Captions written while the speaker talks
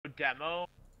demo,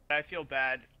 but I feel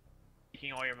bad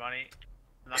taking all your money.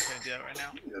 I'm not gonna do that right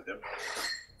now. Yeah, definitely.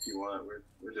 If you want,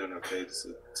 we're doing okay. Just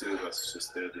the two of us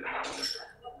just there in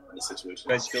the situation.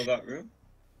 You guys still got room?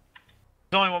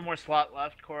 There's only one more slot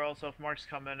left, Coral, so if Mark's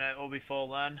coming, it will be full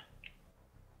then.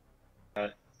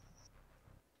 I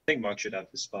think Mark should have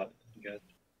the spot. You guys.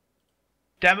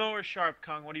 Demo or Sharp,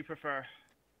 Kung? What do you prefer?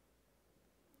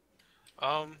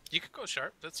 You could go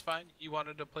Sharp. That's fine. You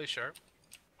wanted to play Sharp.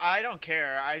 I don't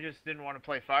care. I just didn't want to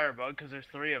play Firebug because there's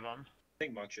 3 of them. I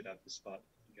think Mark should have the spot.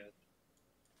 You guys.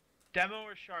 Demo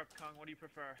or Sharp, Kung? What do you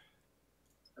prefer?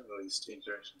 I've always changed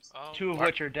directions. 2 of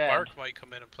which are dead. Mark might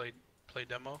come in and play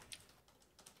demo.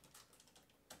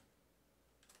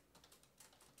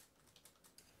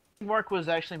 Mark was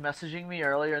actually messaging me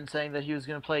earlier and saying that he was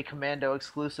going to play Commando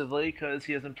exclusively because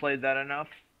he hasn't played that enough.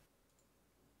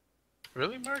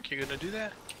 Really, Mark? You're gonna do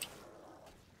that?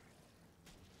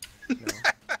 No.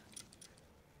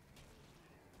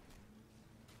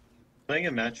 Playing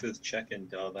a match with Check and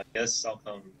Dub, I guess I'll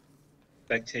come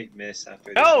spectate Miss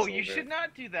after this No, is you over. should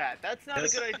not do that. That's not a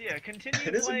good idea. Continue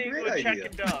It is a playing great with Check idea.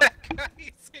 and Dub.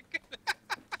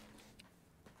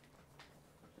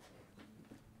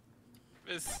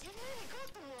 Miss,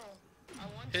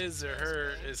 his or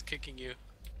her is kicking you.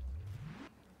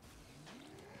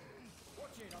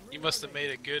 You must have made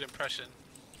a good impression.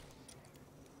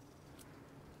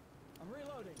 I'm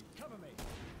reloading. Cover me.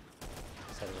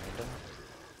 Is that random?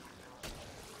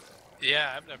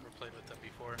 Yeah, I've never played with them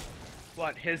before.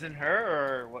 What, his and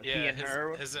her, or what, Yeah, he and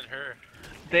her? his and her.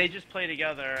 They just play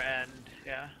together, and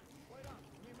yeah. Wait up.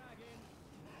 New mag in.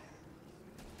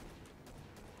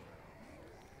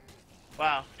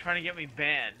 Wow, trying to get me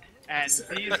banned. And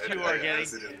these two are getting,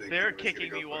 they're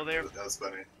kicking me while they're That was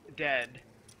funny. dead.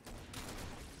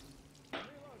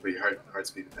 But your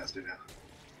heart's beating faster now.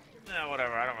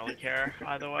 Whatever, I don't really care,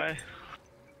 either way.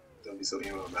 Don't be so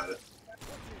emo about it.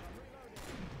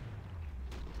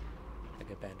 I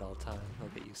get banned all the time. I'll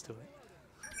get used to it.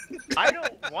 I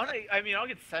don't want to, I mean, I'll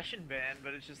get session banned,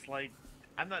 but it's just like,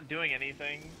 I'm not doing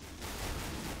anything.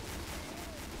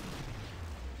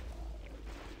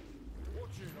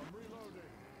 Watch it. I'm reloading.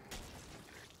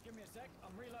 Give me a sec.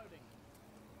 I'm reloading.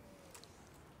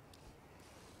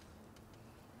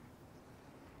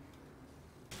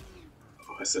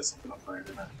 Oh, I said something on fire,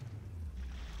 didn't I?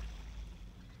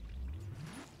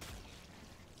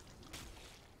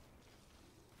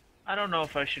 I don't know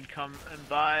if I should come and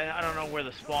buy. I don't know where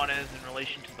the spawn is in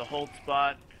relation to the hold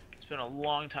spot. It's been a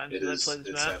long time since I played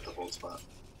this It's map. at the hold spot.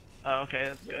 Oh, okay,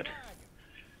 that's good.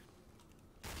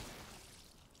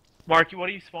 Mark, what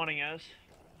are you spawning as?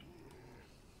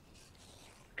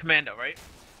 Commando, right?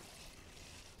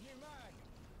 New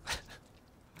mag.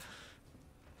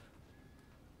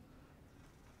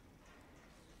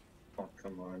 Oh,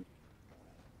 come on.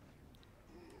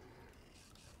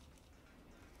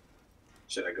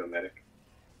 Should I go medic?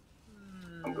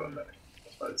 I'm going medic.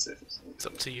 That's probably the safest. It's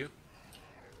up to you.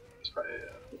 It's probably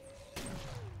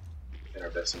in our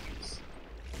best interest.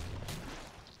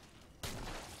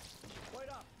 Wait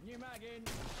up. New mag in.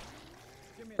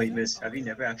 Give me a Wait, sec. Miss, I'm have you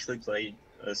never actually played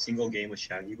a single game with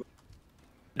Shaggy?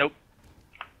 Nope.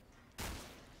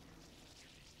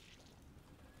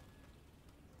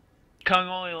 Kung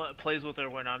only plays with her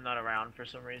when I'm not around for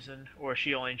some reason, or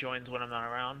she only joins when I'm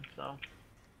not around, so.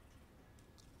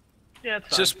 Yeah, it's It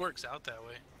fine. just works out that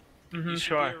way. You should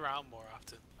sure. be around more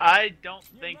often. I don't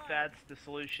think that's the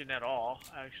solution at all,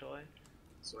 actually.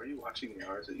 So are you watching the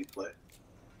hours that you play?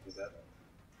 Is that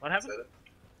What is happened? that it?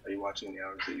 Are you watching the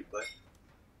hours that you play?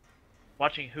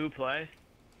 Watching who play?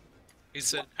 He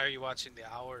said, "Are you watching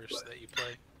the hours that you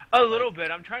play?" A little bit.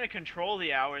 I'm trying to control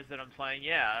the hours that I'm playing,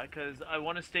 yeah, because I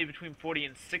want to stay between 40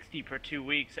 and 60 for 2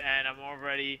 weeks, and I'm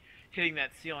already hitting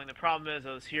that ceiling. The problem is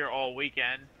I was here all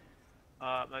weekend.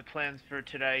 My plans for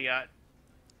today got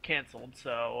canceled,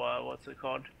 so what's it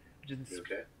called? You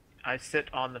okay? I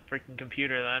sit on the freaking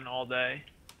computer then all day.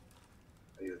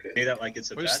 Are you okay? Say that like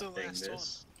it's a Where's bad the thing, last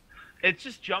Miss. It's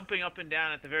just jumping up and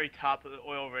down at the very top of the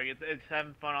oil rig. It's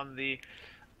having fun on the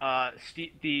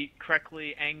the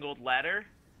correctly angled ladder.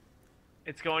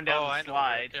 It's going down Oh, the I know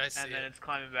slide, it. I see and then it. it's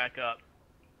climbing back up.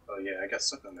 Oh yeah, I got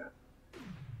stuck on that.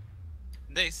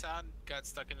 Nason got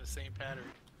stuck in the same pattern.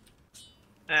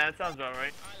 That sounds about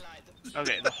right.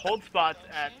 Okay, the hold spot's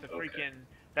at the Okay. freaking...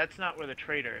 That's not where the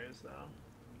trader is, though.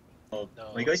 Oh,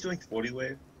 No. are you guys doing 40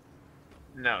 wave?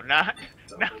 No, not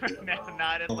Don't not, do it.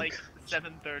 not at Oh, like gosh.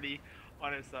 7:30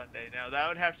 on a Sunday. No, that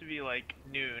would have to be like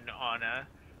noon on a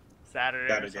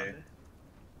Saturday. Or Saturday. Sunday.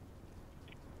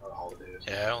 On holidays.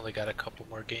 Yeah, I only got a couple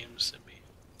more games in me.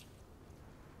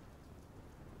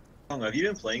 How long have you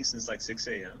been playing since like 6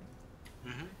 a.m.?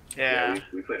 Yeah.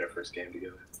 we played our first game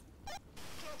together.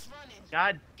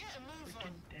 God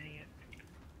freaking dang it.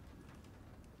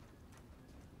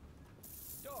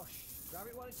 Dosh, grab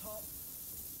it while it's hot.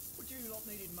 Would you lot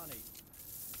needed money?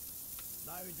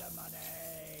 Loads of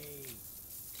money.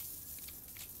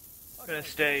 I'm gonna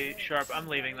stay sharp. I'm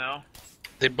leaving though.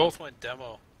 They both went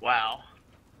demo. Wow.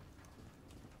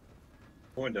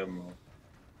 Or demo.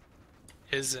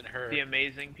 His and her. The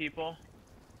amazing people.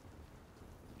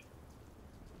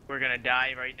 We're gonna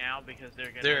die right now because they're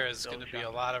gonna. There is build going to be a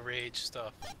shop. lot of rage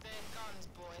stuff.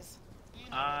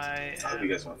 I I hope you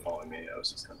guys am, weren't following me. I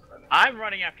was just kind of running. I'm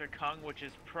running after Kung, which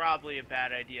is probably a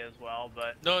bad idea as well.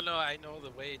 But No, I know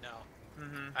the way now.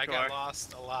 I sure. got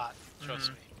lost a lot. Trust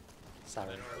Mhm. me.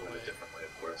 Sorry. I know I the went way. a different way,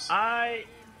 of course. I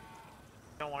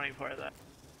don't want any part of that.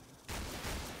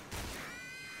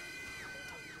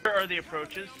 Where are the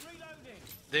approaches?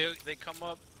 They come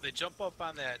up. They jump up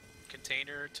on that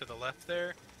container to the left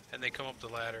there, and they come up the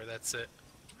ladder. That's it.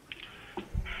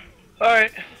 All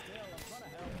right.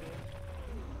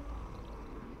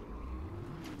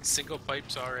 Single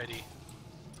pipes already.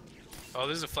 Oh,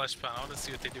 there's a flesh pound. I want to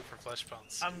see what they do for flesh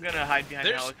pounds. I'm gonna hide behind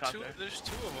the There's helicopter. There's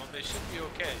two of them. They should be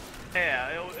okay.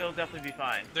 Yeah, it'll definitely be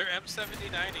fine. They're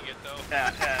M79ing it though.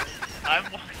 Yeah, yeah. I'm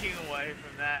walking away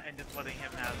from that and just letting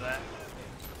him have that.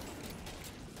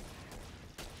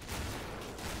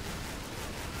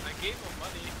 I gave them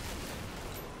money,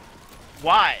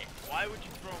 Why? Why would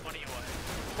you throw money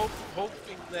away?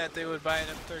 hoping that they would buy an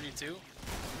M32.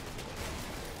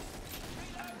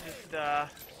 Just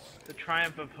the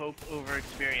triumph of hope over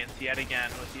experience yet again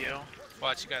with you.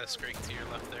 Watch, you got a scrake to your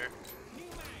left there.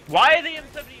 Why are they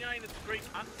M79? That's great.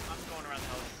 I'm going around the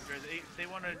helicopter. They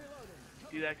want to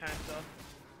do that kind of stuff.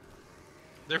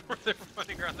 They're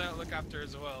running around that helicopter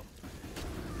as well.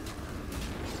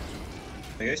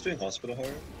 Are you guys doing hospital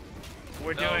horror?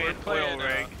 We're No, doing we're an playing oil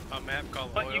rig, a map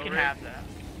called but Oil you can Rig. have that.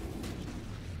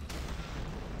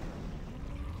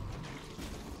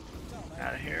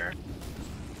 Out of here.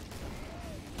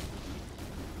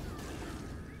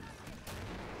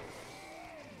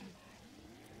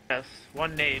 Yes,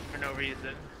 one nade for no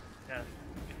reason. Yes.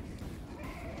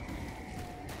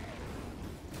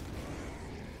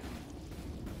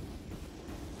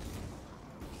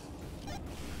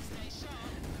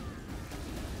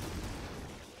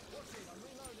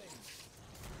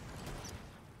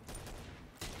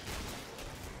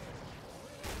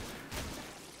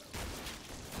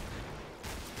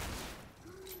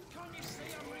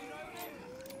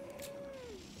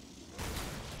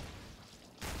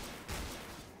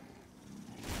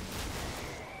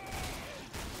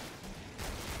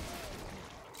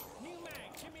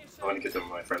 I want to get them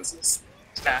with my friends and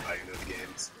Yeah. start buying those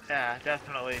games. Yeah,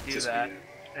 definitely do Just for that. you.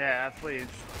 Yeah, please.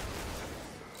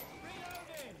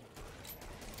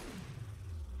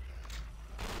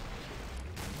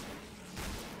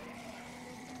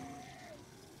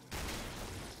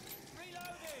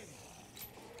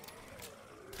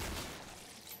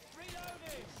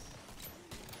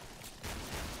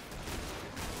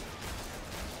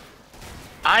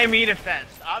 I mean offense.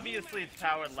 Obviously it's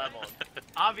power leveled.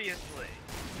 Obviously.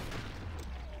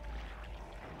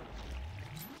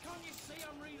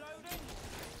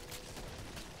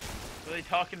 Were they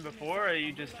talking before, or are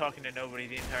you just talking to nobody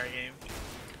the entire game?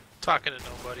 Talking to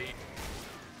nobody.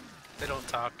 They don't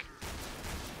talk.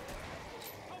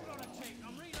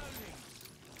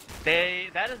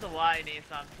 That is a lie,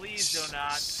 Nathan. Please do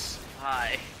not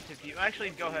lie. If you actually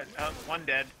go ahead. One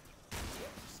dead.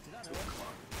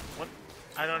 What?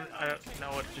 I don't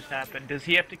know what just happened. Does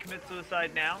he have to commit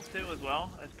suicide now too, as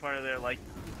well, as part of their like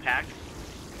pack?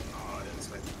 Oh,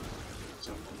 it's like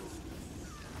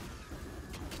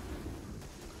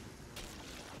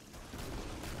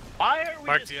Why are we?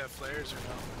 Mark, just... do you have flares or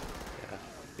no? Yeah,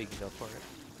 we can go for it.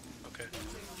 Okay.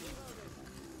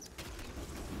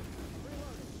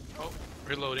 Oh,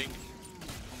 reloading.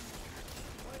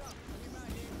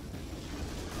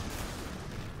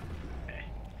 Okay.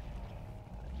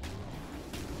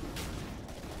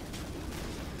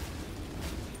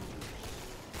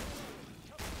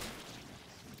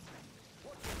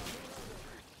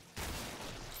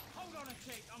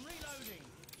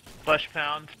 Flesh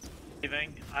pound.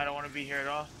 Leaving. I don't want to be here at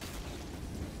all.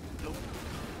 Nope.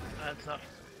 That's not.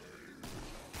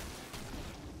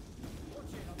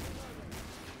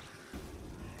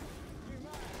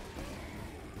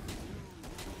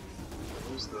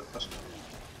 who's the question?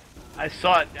 I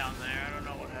saw it down there. I don't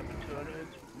know what happened to it.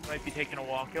 It might be taking a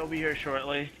walk. It'll be here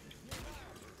shortly.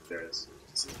 There it is.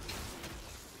 See.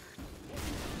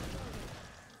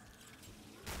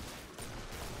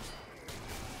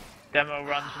 Demo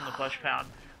runs from the flesh pound.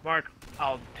 Mark,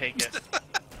 I'll take it.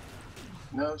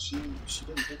 No, she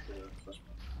didn't hit the flesh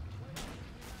bomb.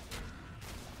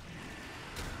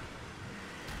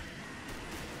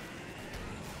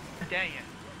 Dang it.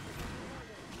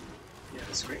 Yeah,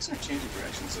 the Scrakes aren't changing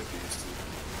directions like they used to.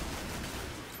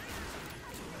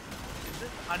 Is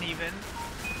this uneven?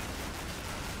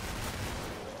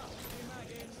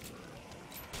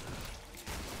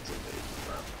 It's a big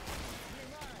problem.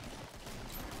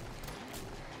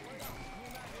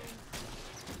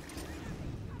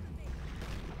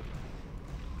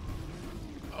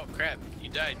 Oh crap! You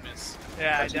died, miss.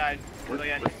 Yeah, I How'd you- died because I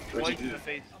got what- hit what'd you twice in do? the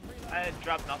face. I had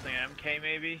dropped nothing. MK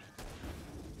maybe?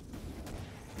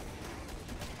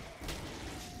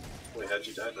 Wait, how'd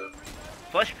you die though?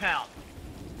 Flesh pound.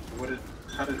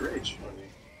 How did it rage on you?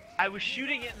 I was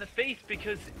shooting it in the face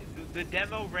because the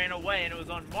demo ran away and it was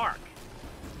on Mark.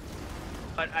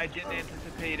 But I didn't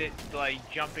anticipate it like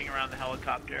jumping around the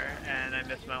helicopter and I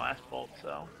missed my last bolt,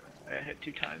 so I got hit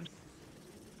 2 times.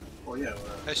 Well, yeah,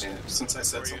 I should- since I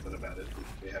said for you. something about it,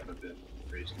 they haven't been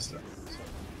raging stuff. So.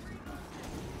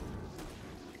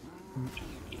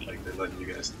 Like, they're letting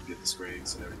you guys get the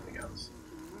Scrakes and everything else.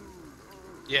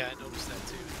 Yeah, I noticed that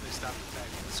too. They stopped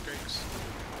attacking the Scrakes.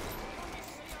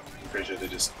 I'm pretty sure they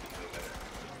just know better.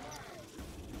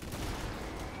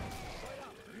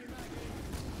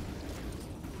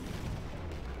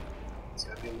 It's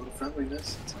gotta be a little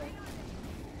friendliness. It's fine.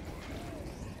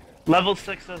 Level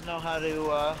 6 doesn't know how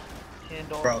to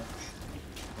handle. Crouch.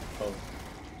 Oh,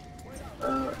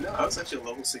 No, I was actually a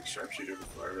level 6 sharpshooter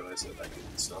before I realized that I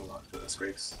could stun lock the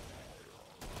Scrakes.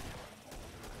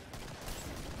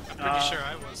 I'm pretty sure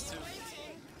I was too.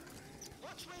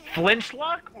 Flinch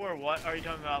lock or what are you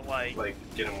talking about? Like Like,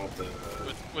 get him with the.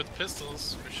 With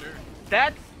pistols, for sure.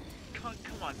 that's come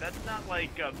on, that's not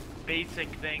like a basic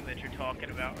thing that you're talking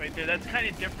about right there. That's kind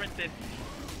of different than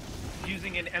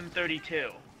using an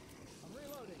M32,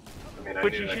 I mean, I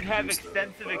which knew you I should could have use the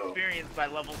extensive bow. experience by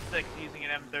level 6 using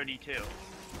an M32.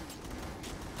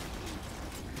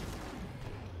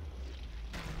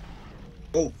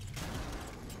 oh,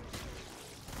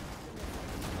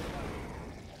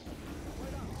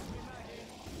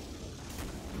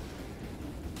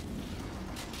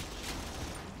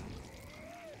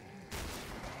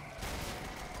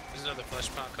 There's another flesh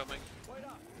pound coming.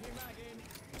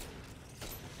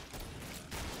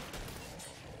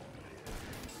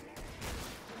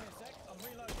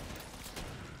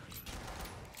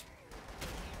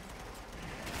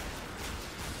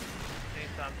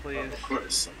 Nathan, Oh, please. of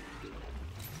course.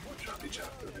 Choppy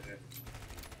chop over there.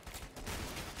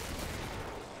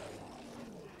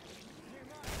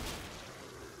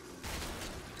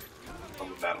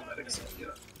 I'm a battle medic, so yeah.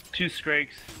 2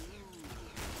 Scrakes.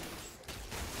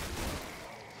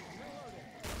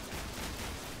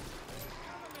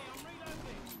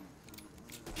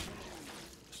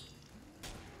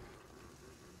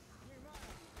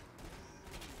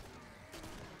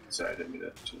 Sorry, I didn't mean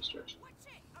to change direction.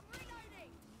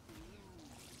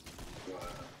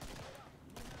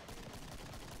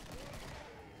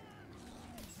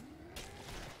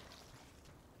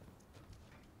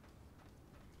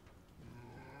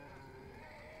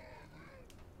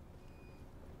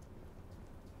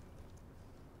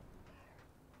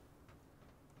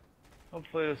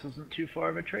 Hopefully this isn't too far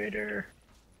of a trader.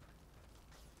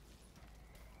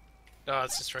 Oh,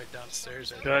 it's just right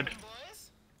downstairs. I think. Good.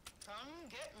 Boys, come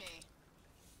get me.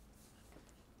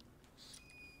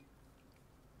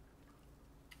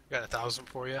 Got 1,000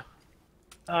 for you.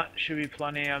 Should be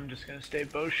plenty. I'm just gonna stay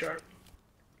bow sharp.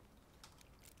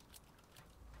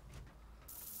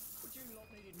 Would you lot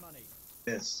needed money?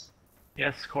 yes.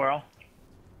 Yes, Coral.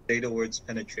 Say the words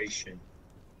penetration.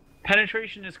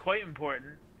 Penetration is quite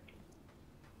important.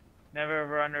 Never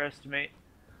ever underestimate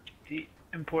the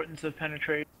importance of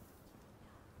penetration.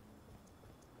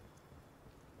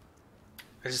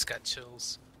 I just got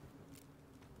chills.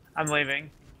 I'm leaving.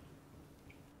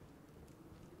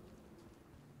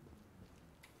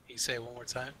 Can you say it one more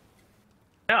time?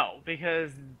 No,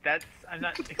 because that's I'm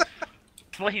not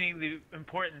explaining the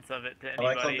importance of it to I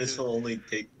anybody. like how this who- will only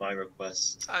take my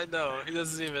request. I know. He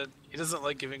doesn't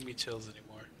like giving me chills anymore.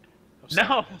 I'm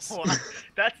No, sorry, guys.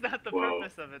 that's not the Whoa.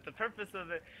 purpose of it. The purpose of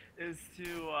it is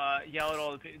to yell at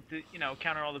all the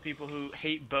counter all the people who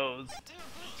hate bows Dude,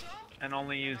 reach up. and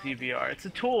only use EBR. It's a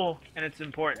tool and it's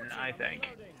important, I think.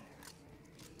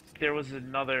 If there was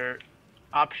another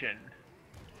option,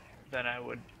 then I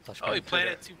would. Flesh Oh, he pound.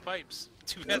 planted 2 pipes.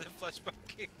 2-headed flesh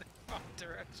bucket in the wrong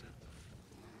direction.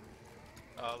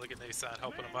 Oh, look at Nason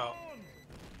helping him out.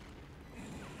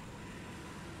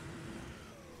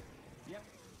 Yep.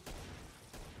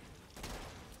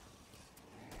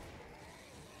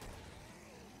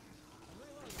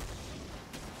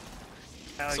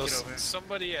 How do I So get over here?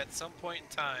 somebody at some point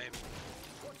in time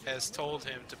has told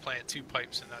him to plant 2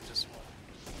 pipes and not just one.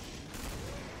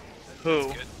 Who?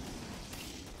 That's good.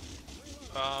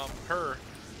 Her.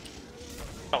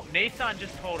 Oh, Nathan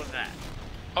just told him that.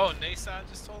 Oh, Nason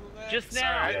just told him that? Just Sorry,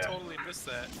 now. I Yeah. totally missed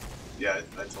that. Yeah,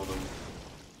 I told them.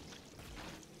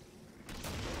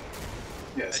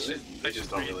 Yeah, so should- they I just should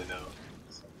don't read. really know.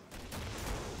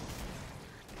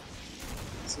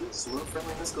 So just a little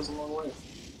friendliness goes a long way.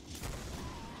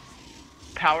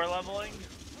 Power leveling?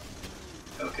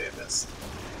 Okay, miss.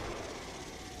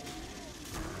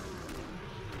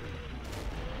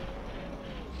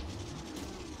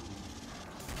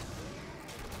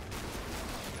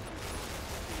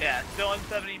 Yeah, still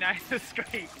M79 is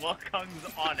great. Welcome's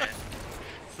on it.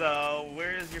 So,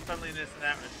 where is your friendliness in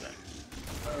that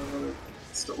respect?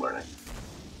 Still learning.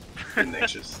 Being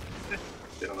anxious.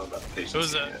 They don't know about patience. It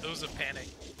was yet. a panic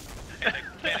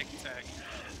attack.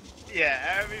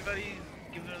 Yeah, everybody's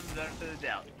giving them the benefit of the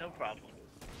doubt. No problem.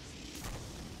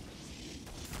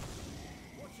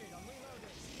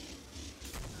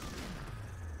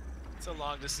 It's a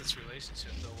long distance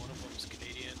relationship though. One of them's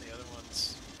Canadian, the other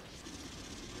one's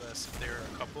US. If they're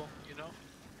a couple, you know.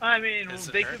 I mean, Is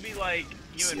it they her? could be like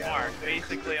you and Seattle, Mark, Vancouver.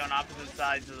 basically on opposite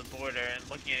sides of the border and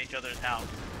looking at each other's house.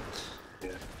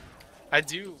 Yeah. I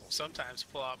do sometimes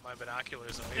pull out my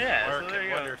binoculars and wave Yeah, at so Mark there and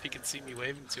you wonder go. if he can see me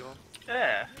waving to him.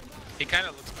 Yeah. He kind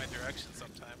of looks my direction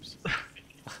sometimes.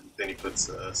 Then he puts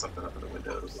something up in the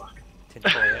window to block.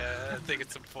 Tinfoil. Yeah, I think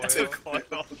it's some foil.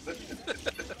 Coil.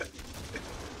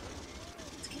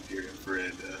 To keep your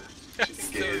infrared I shooting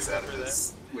still gaze out of remember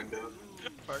his window.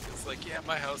 Mark is like, yeah,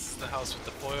 my house is the house with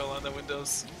the foil on the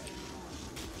windows.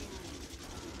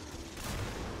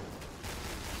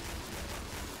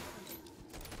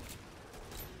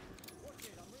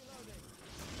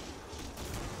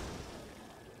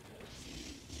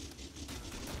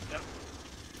 Yep.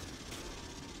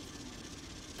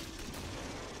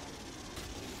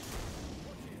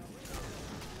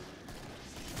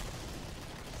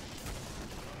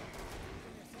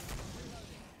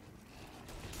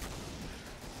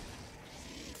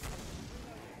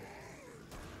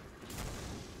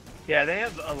 Yeah, they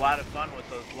have a lot of fun with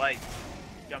those lights,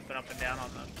 jumping up and down on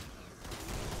them.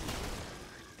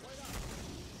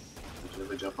 Did you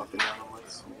ever jump up and down on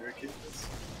lights when you were a kid?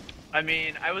 I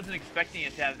mean, I wasn't expecting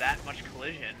it to have that much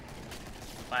collision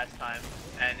last time,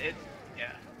 and it,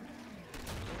 yeah.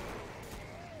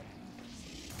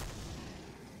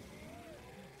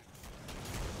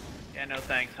 Yeah, no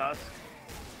thanks, Husk.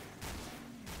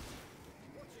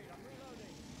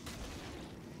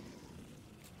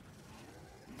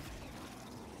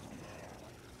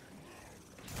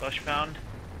 Bushbound.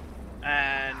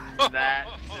 And that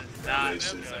is not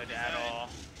Congratulations. good at all.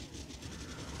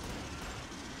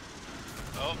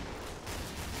 Oh.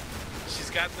 She's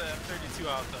got the 32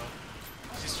 out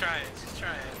though. She's trying.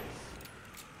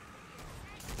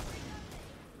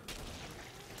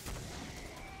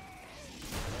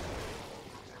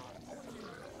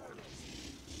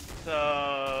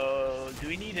 So, do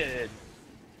we need a,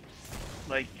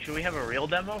 like, should we have a real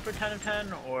demo for 10 of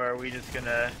 10, or are we just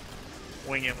gonna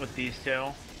wing it with these two?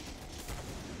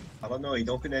 I don't know, you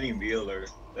don't get any realer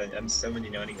than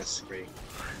M79ing a screen.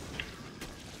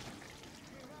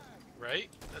 Right?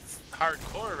 That's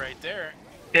hardcore right there.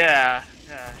 Yeah,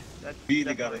 that's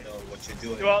Really gotta definitely- know what you're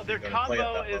doing. Well, if their you're gonna play at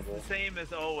combo that is level. the same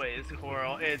as always,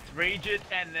 Coral. It's rage it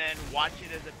and then watch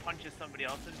it as it punches somebody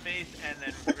else in the face, and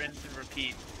then rinse and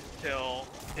repeat till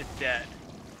it's dead.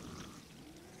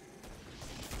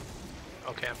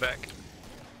 Okay, I'm back.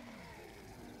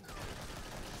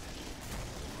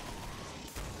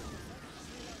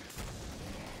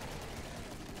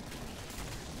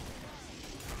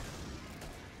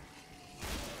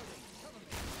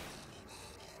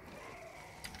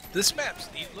 This map's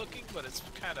neat looking, but it's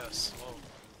kind of slow.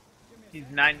 He's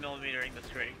 9mming the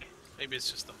streak. Maybe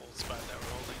it's just the hold spot that we're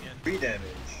holding in. 3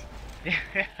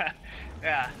 damage.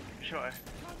 Yeah, sure.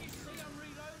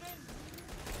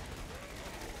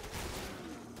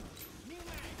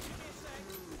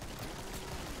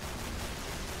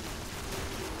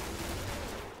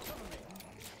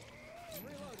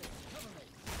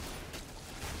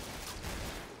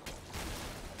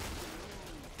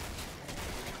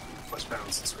 Flesh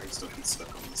bounds and screen still gets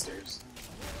stuck on the stairs.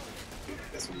 Yeah,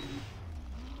 that's what you need.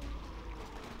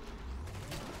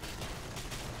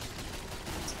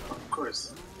 Of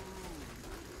course.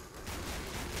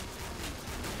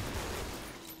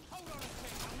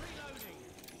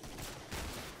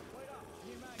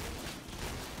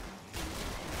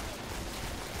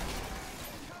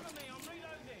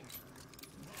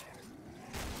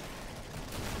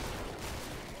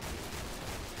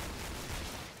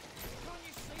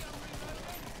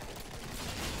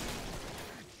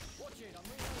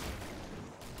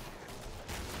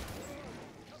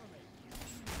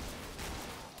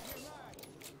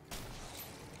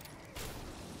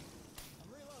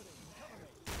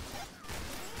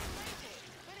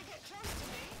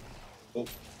 Oh,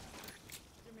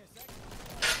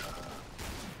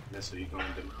 Ness, are you going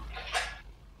demo?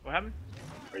 What happened?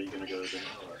 Are you gonna go to demo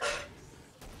or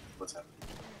what's happening?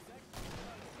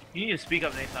 You need to speak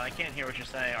up, Nathan. I can't hear what you're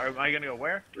saying. Am I gonna go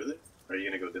where? Really? Are you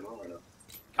gonna go demo or no?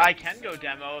 I can go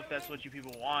demo if that's what you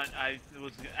people want. I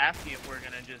was asking if we're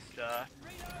gonna just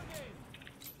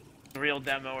real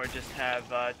demo or just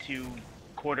have 2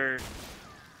 quarter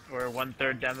or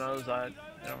 1/3 demos. I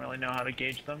don't really know how to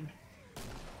gauge them.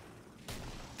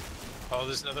 Oh,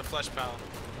 there's another flesh pound.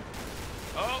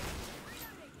 Oh,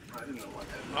 I didn't know what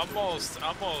happened.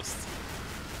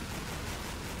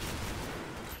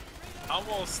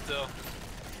 almost still.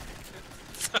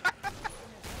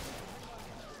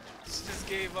 She just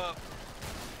gave up.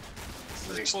 She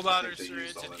think- just pulled I out her think they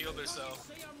used syringe all and that healed medicine. herself.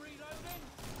 See, I'm reloading.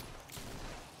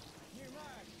 New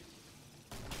mag.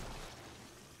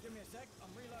 Give me a sec. I'm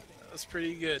reloading. That's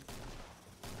pretty good.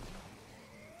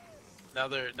 Now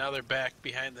they're back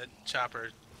behind the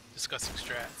chopper, discussing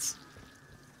strats.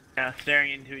 Yeah,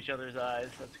 staring into each other's eyes.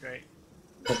 That's great.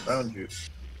 I found you.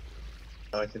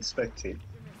 I can spectate.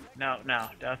 No,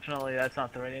 definitely that's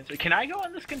not the right answer. Can I go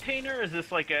on this container? Or is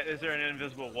this like is there an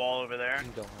invisible wall over there? You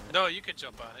can go on it. No, you can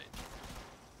jump on it.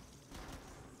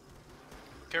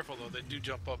 Careful though, they do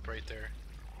jump up right there.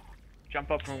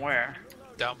 Jump up from where?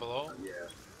 Down below, Yeah.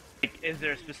 Like, is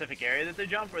there a specific area that they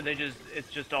jump, or it's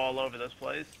just all over this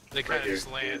place? they Right kind of here. just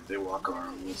land. They walk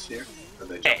around this here, and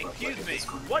they Hey, jump up excuse like me. this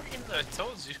corner. What in I the?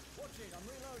 told you. Watch it. I'm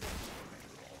reloading.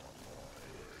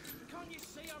 Can't you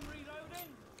see I'm reloading?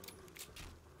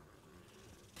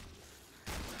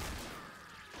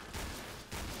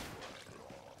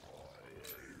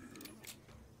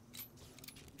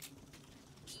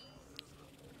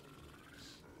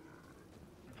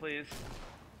 Please.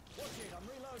 Watch it. I'm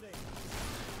reloading.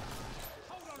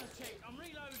 Hold on a tick. I'm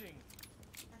reloading.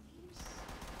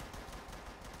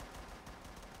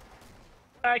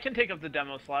 I can take up the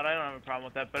demo slot. I don't have a problem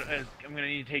with that, but I'm gonna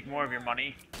need to take more of your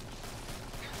money.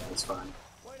 That's fine.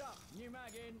 Wait up. New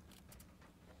mag in.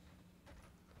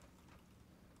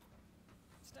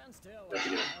 Stand still. You have to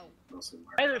get Help. mostly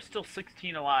marked. Why there's still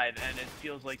 16 alive, and it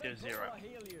feels like there's Stand 0. tall, I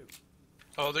heal you.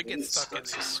 Oh, they Maybe get it's stuck in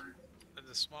these somewhere. in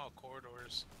the small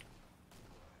corridors.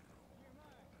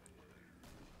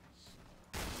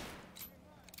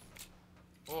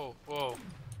 Whoa, whoa.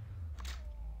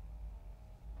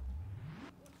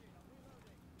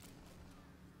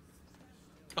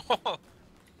 Oh,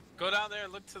 go down there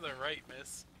and look to the right,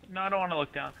 miss. No, I don't want to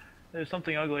look down. There's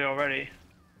something ugly already.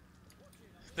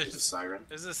 There's a There's, siren.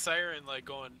 there's a siren like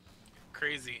going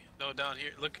crazy. No, down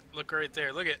here. Look right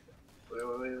there. Look at.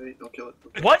 Wait, don't kill it.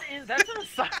 Don't kill it. What is that?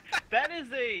 That is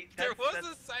a. There was that's,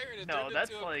 a siren. It no, turned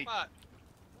that's into a like- plot.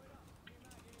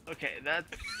 Okay, that's.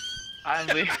 I'm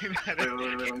leaving that.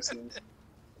 Wait, let me see this.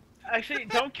 Actually,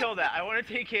 don't kill that. I want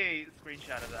to take a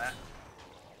screenshot of that.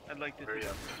 I'd like to. Hurry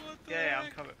up. What the Yeah, I'm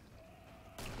heck? coming.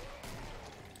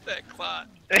 That clot.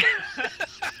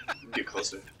 Get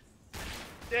closer.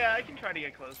 Yeah, I can try to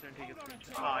get closer and take a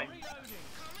screenshot. Fine, Reloading.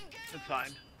 Come and get it's fine.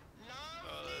 No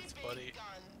Oh, that's big funny.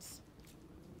 guns.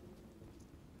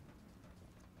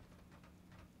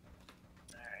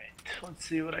 Alright, let's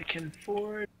see what I can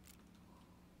forward.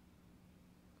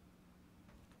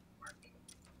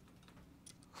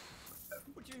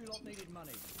 Would you lot needed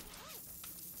money?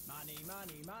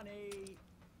 Money.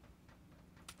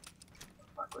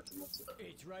 Mark what the notes are.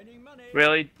 It's raining money.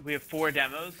 Really? We have 4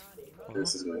 demos?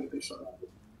 This is going to be fun.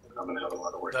 I'm gonna have a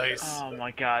lot of work. Nice. Oh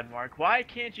my god, Mark. Why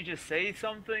can't you just say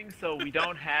something so we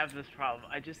don't have this problem?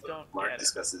 I just don't Mark get it.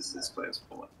 discusses his plans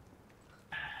for one.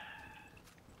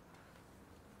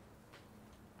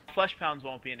 Flesh pounds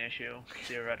won't be an issue,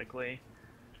 theoretically.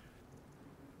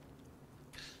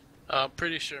 I'm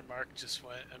pretty sure Mark just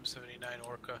went M79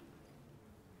 Orca.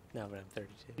 No, but I'm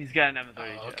 32. He's got an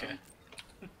M32. Oh, okay.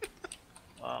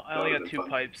 Well, I That only would've got been 2 fun.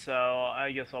 pipes, so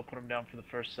I guess I'll put him down for the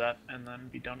first set and then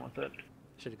be done with it.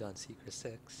 Should have gone Secret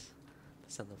 6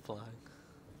 to send them flying.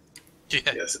 Yeah.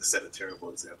 Yes, it set a terrible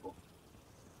example.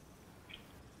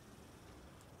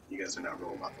 You guys are not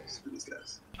role models for these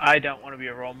guys. I don't want to be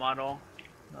a role model.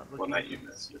 Not Well, looking not you,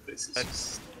 miss. Your face is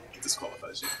just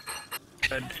disqualifies you.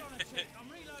 good. I'm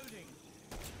reloading.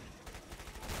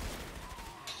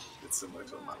 It's similar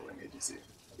to a modeling agency.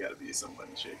 You gotta be somewhat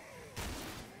in shape.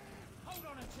 Hold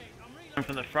on a tick. I'm reloading. And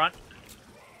from the front.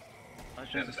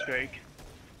 That's And just a back. strike.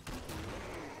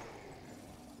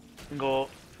 Single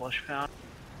flush pound.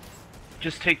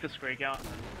 Just take the scrake out and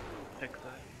then fix it.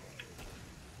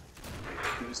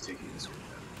 Who's taking this one?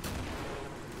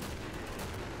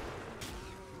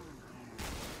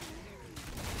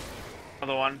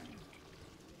 Another one.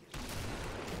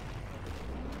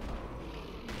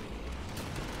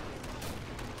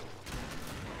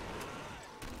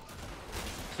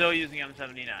 still using M79s. Cover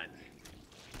me,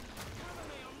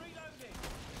 I'm reloading.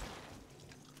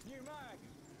 New mag.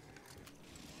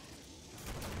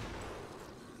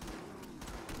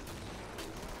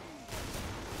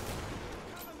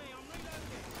 Cover me, I'm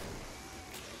reloading.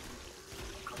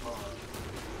 Come on.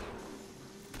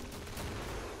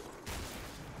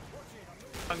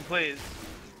 Young, please.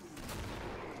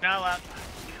 Not allowed.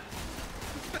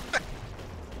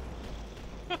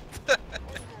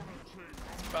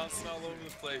 Bouncing all over the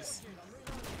place.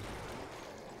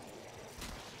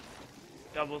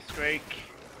 Double strike.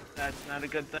 That's not a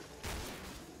good thing.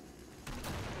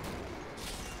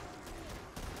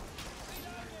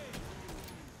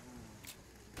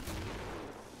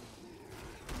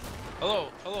 Hello,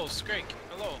 hello, Scrake,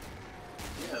 hello.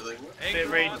 Yeah, like what? Hey, They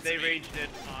come raged. on, They me. raged it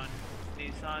on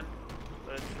Nissan,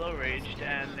 but it's slow raged,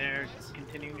 and they're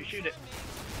continuing to shoot it.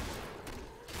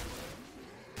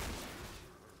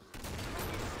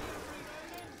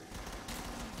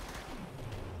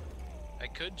 I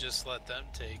could just let them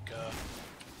take the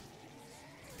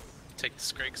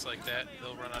Scrakes like that.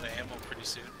 They'll run out of ammo pretty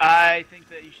soon. I think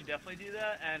that you should definitely do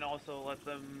that, and also let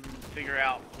them figure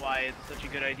out why it's such a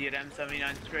good idea to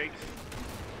M79 Scrakes.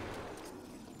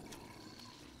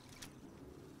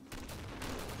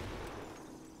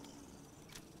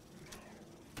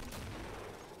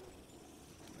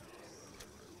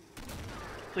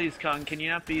 Please, Kung, can you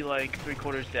not be like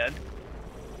 3/4 dead?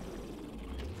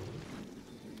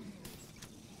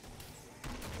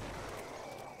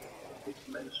 We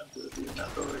can manage up to the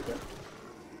map over again.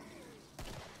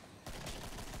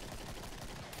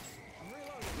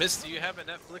 Miss, do you have a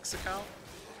Netflix account?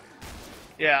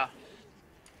 Yeah.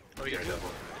 Oh, you do? Daredevil.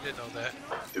 I didn't know that.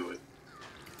 Do it.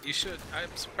 You should. I'm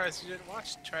surprised you didn't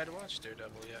try to watch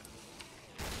Daredevil yet.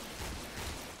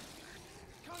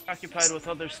 Occupied with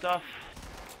other stuff.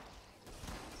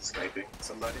 Skyping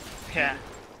somebody. Yeah.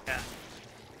 Yeah.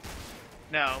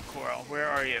 No, Coral, where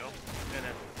are you? I'm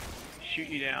gonna shoot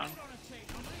you down.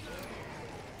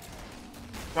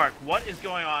 Mark, what is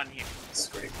going on here?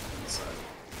 Scrape inside.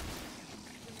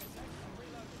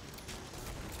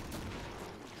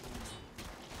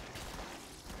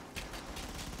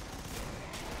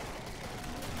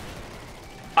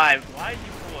 Why did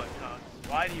you pull it, Tom?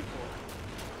 Why do you pull it?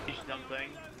 Something?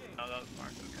 Oh, that was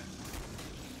Mark, okay.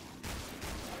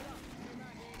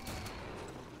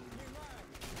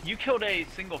 You killed a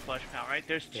single flesh pound, right?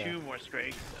 There's Yeah. 2 more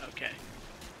Scrakes. Okay.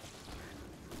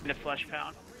 And a flesh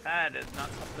pound. That is not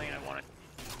something I wanted.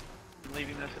 I'm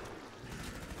leaving this.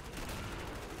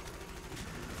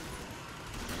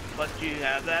 Let you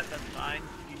have that, that's fine.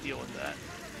 You deal with that.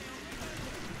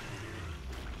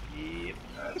 Yep.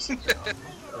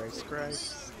 Grace,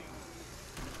 grace.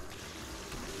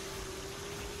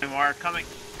 And Mark coming.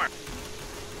 Mark.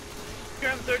 Here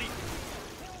I'm 30.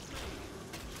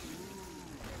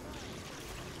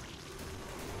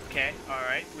 Okay,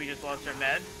 alright. We just lost our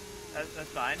med. That's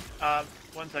fine.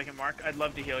 1 second, Mark. I'd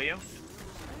love to heal you. I'm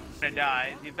gonna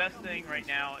die. The best thing right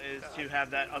now is to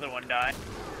have that other one die.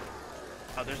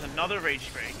 Oh, there's another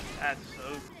rage break. That's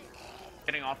so...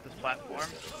 Getting off this platform.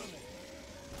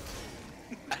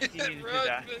 You needed to Run,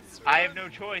 die. Vince, I run. have no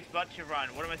choice but to run.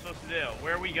 What am I supposed to do?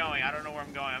 Where are we going? I don't know where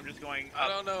I'm going. I'm just going up. I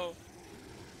don't know.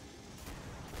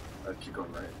 Keep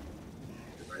going right.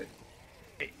 Right.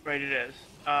 Right it is.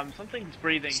 Something's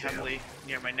breathing Stay up. heavily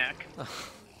near my neck.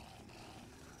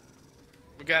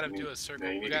 We gotta You do need- a circle.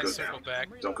 no, you We need to gotta go circle down.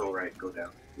 back. Don't go right. Go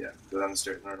down. Yeah. Go down the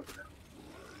stairs. No, go down.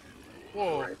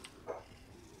 Whoa. Right.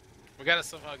 We gotta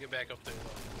somehow get back up there.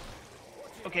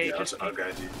 Though. Okay, Yeah, just I'll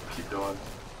guide you. Keep going.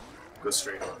 Go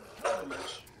straight on. The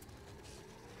ledge.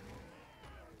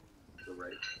 Go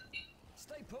right.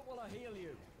 Stay put while I heal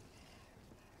you.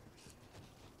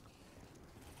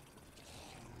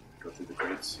 Go through the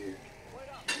grates here. Wait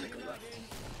up, Make a new mag left. in.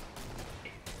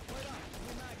 Wait up,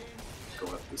 new mag in.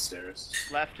 Go up the stairs.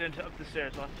 left and up the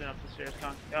stairs, left and up the stairs.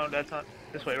 Oh, that's not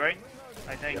this way, right?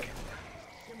 I think. Yep.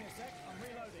 Give me a sec, I'm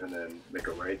reloading. And then make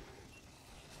a right.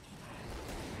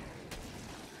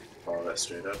 Follow that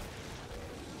straight up.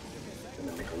 And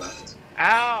then make a left.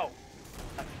 Ow!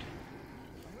 I'm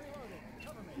reloading.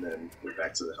 Cover me. And then we're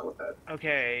back to the helipad.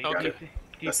 Okay. Okay. Do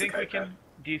you That's the think we kite pad. can?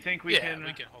 Do you think we yeah, can?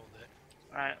 we can hold it.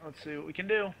 All right. Let's see what we can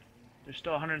do. There's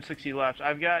still 160 left.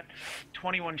 I've got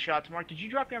 21 shots. Mark, did you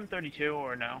drop your M32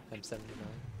 or no? M79.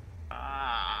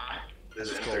 Ah.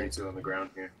 There's an Cool. M32 on the ground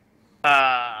here.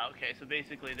 Okay. So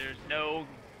basically, there's no.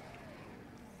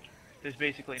 There's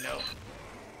basically no. No,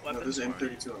 Weapons there's an for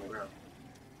it. M32 on the ground.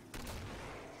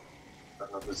 I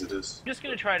don't know if it is. I'm just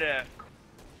gonna try to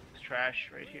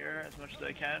trash right here as much as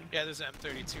I can. Yeah, there's an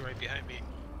M32 right behind me.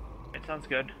 It sounds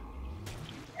good.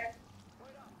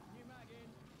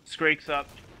 Scrake's up.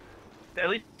 At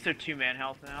least they're 2-man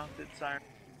health now. Did Siren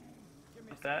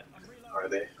with that? Are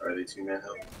they 2-man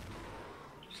health?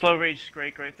 Slow rage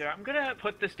Scrake right there. I'm gonna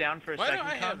put this down for a Why second.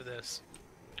 do I Tom, have this?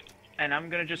 and I'm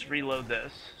gonna just reload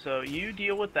this. So you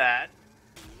deal with that,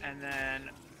 and then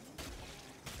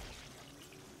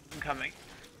I'm coming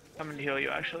to heal you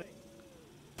actually.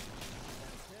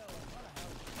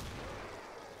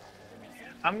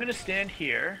 I'm gonna stand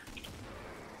here.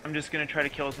 I'm just gonna try to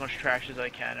kill as much trash as I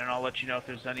can, and I'll let you know if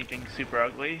there's anything super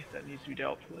ugly that needs to be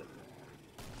dealt with.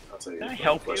 I'll tell you Can I if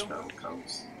help Flesh you? Mountain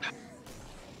comes.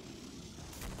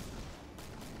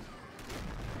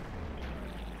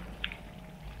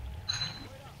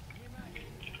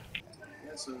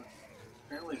 Yeah, so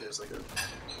apparently there's like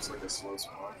a slow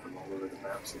spawn from all over the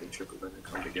map, so they trickle in and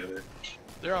come together.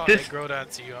 They're all This- aggroed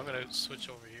onto you. I'm gonna switch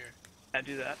over here. I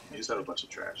do that. You just have a bunch of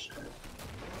trash.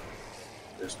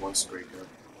 There's one Scrake up.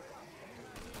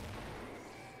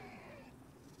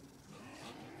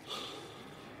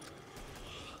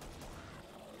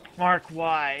 Mark,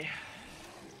 why?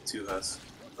 2 husks.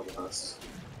 Couple husks.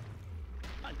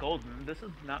 Not golden. This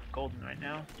is not golden right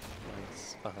now.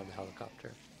 Mine's behind the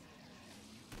helicopter.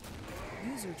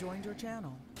 User joined your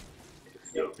channel.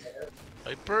 Yo,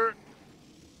 Hyper.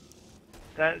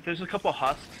 There's a couple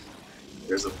husks.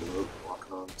 there's a bloat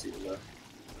walking on to the left.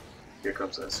 Here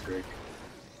comes that Scrake.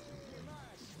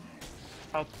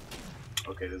 Oh,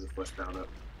 Okay, there's a Flesh Mound up.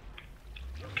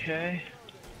 okay.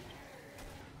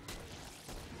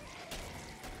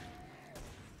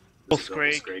 There's a double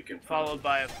Scrake, Scrake in front. followed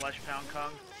by a flesh pound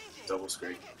Kong. Double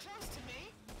Scrake. Close to me.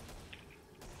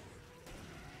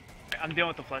 I'm dealing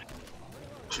with the flesh.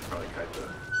 Should probably kite that.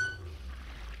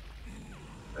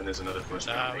 And there's another Flesh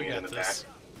Nah, Mound we hanging in got the this.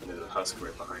 back. And there's a husk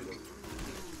right behind him.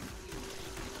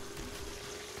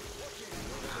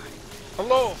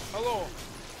 Hello, hello.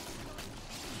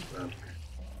 Run.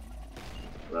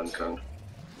 Run, Kung.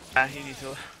 Ah, he needs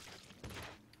to.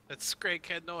 That Scrake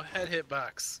had no head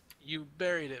hitbox. You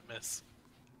buried it, miss.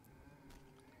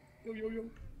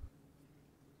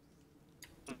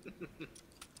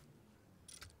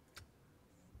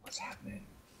 What's happening?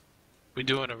 We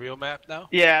doing a real map now?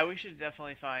 Yeah, we should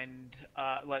definitely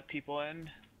let people in.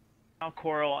 Now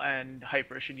Coral and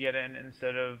Hyper should get in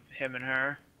instead of him and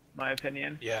her, my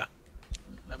opinion. Yeah.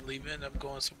 I'm leaving. I'm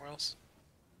going somewhere else.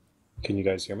 Can you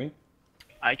guys hear me?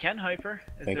 I can Hyper.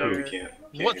 Is Thank No, there- we can't.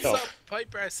 What's hear Oh. up,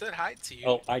 Piper? I said hi to you.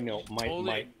 Oh, I know.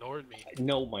 Totally ignored me.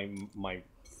 No, my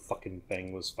fucking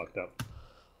thing was fucked up.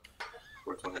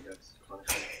 420 guys.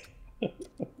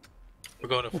 420. We're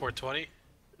going to 420.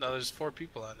 No, there's 4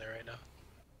 people on there right now.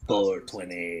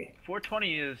 420.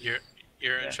 420 is. You're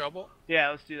Yeah. in trouble. Yeah,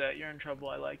 let's do that. You're in trouble.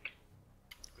 I like.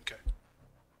 Okay.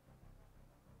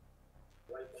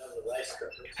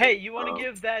 Hey, you want to Um,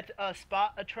 give that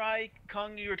spot a try,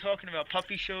 Kung? You were talking about.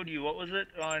 Puffy showed you. What was it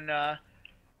on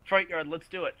Fright Yard? Let's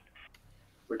do it.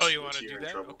 Oh, you which want to you're do in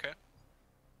that? trouble? Okay.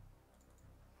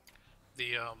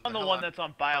 The On the hell one that's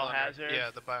on hell on Earth. Biohazard. Yeah,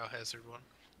 the biohazard one.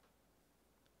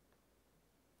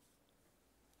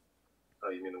 Oh,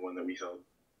 you mean the one that we held?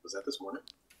 Was that this morning?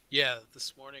 Yeah,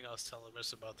 this morning I was telling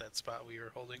us about that spot we were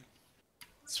holding.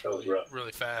 It's That was really, rough.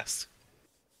 really fast.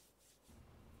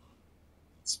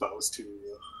 Spot was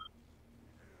too.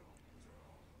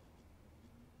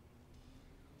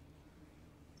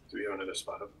 Do we have another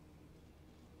spot up?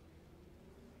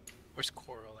 Where's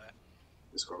Coral at?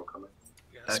 Is Coral coming?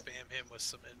 We gotta spam him with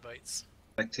some invites.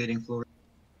 Spectating floor.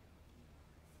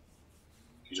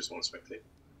 You just want to spectate.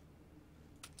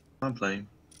 I'm playing.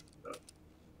 No.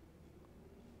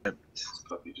 Yep. This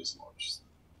puppy just launched.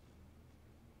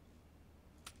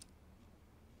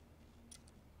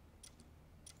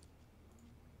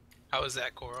 How is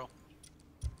that, Coral?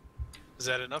 Is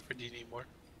that enough, or do you need more?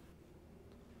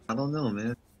 I don't know,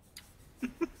 man.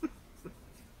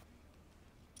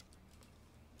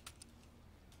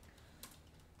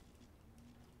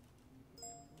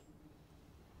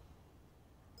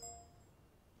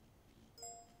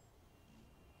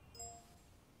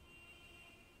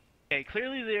 Okay,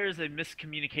 clearly there's a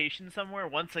miscommunication somewhere.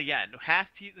 Once again, half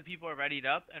the people are readied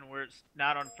up, and we're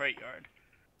not on Fright Yard.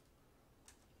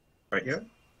 Right here?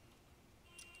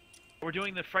 We're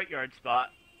doing the Fright Yard spot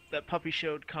that Puppy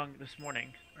showed Kung this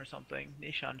morning, or something.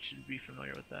 Nishan should be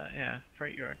familiar with that. Yeah,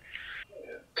 Fright Yard.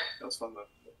 Yeah, that was fun though.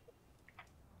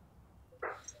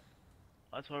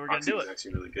 That's what we're gonna Oxy do was it.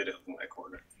 actually really good at my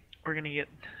corner. We're gonna get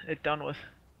it done with.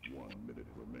 1 minute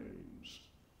remains.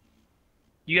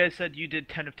 You guys said you did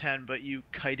 10 of 10, but you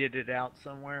kited it out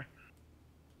somewhere.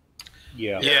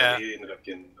 Yeah. Yeah. He ended up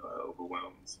getting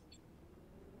overwhelmed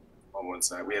on one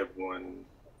side. We had one.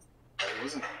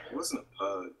 It wasn't a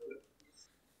pug. But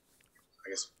I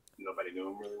guess nobody knew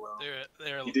him really well.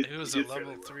 He was a did level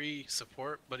fairly well. 3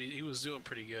 support, but he was doing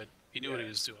pretty good. He knew what he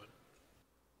was doing.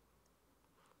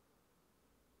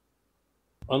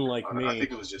 Unlike me, I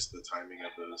think it was just the timing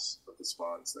of the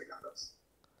spawns that got us.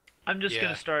 I'm just Yeah.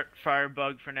 gonna start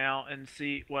Firebug for now and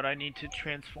see what I need to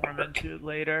transform into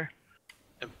later.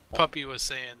 And Puppy was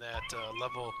saying that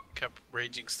level kept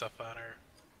raging stuff on her.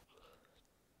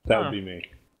 that Huh. would be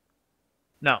me.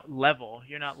 No, level.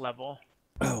 You're not level.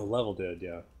 Oh, level did,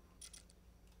 yeah.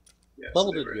 Yeah,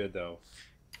 Level so did good though.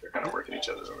 They're kind of working each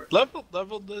other over.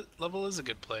 Level is a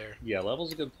good player. Yeah,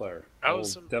 Level's a good player. I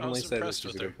was will definitely say that impressed she's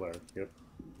a with good player. Yep.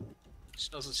 She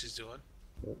knows what she's doing.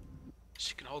 Yep.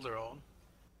 She can hold her own.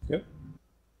 Yep.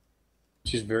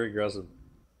 She's very aggressive.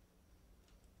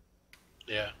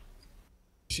 Yeah.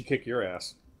 She kick your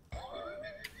ass.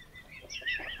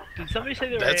 Did somebody say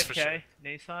they were That's for AFK?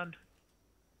 Nason?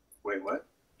 Wait, what?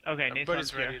 Okay, Everybody's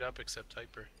Nason's here. readied up except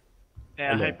Hyper.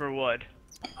 Yeah, I know. Hyper would.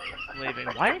 Leaving.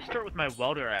 Why did I start with my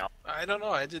welder out? I don't know.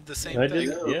 I did the same I thing.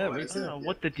 did. Yeah, why me is I don't it- know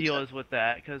what the deal is with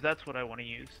that, because that's what I want to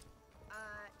use.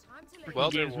 Time to leave.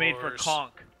 Welder Game's made for Wars.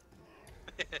 conk.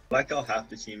 I like how half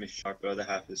the team is sharp, the other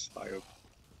half is fire.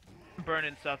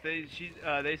 Burning stuff. They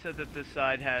said that this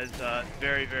side has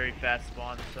very, very fast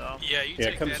spawns, so... Yeah, you Yeah,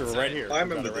 take it comes that from side. right here. I Comes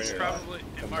remember out of this right spot. here. Probably,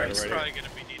 and Comes Mark's out of right probably going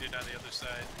to be needed on the other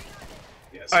side.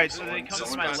 Yeah, Alright, so someone- they come to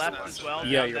someone my has left watch as well? that.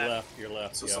 Yeah, Down your that- left, your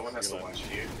left. So yep, someone has to your left. watch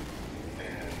here,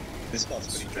 and This spot's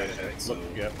pretty straight good. ahead. So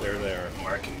Look, yep, they're there.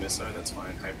 Mark and Miss side, that's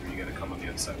fine. Hyper, you gotta come on the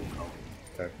other side of the column.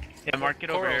 Okay. Yeah, Mark, get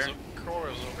over here.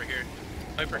 Coral's over here.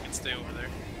 Hyper can stay over there.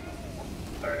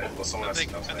 Alright, well someone I has think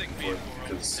to come back me and and forth, Coral will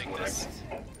because take when this.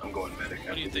 I'm going medic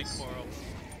What do you after think, this. Coral?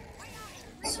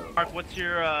 So, Mark,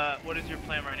 what is your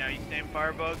plan right now? You staying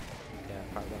Firebug? Yeah,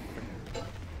 Firebug for now.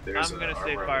 there's I'm gonna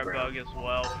stay armor on the ground. Firebug as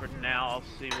well for now. I'll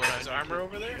see what I Is need armor to-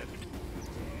 over there?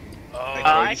 Oh,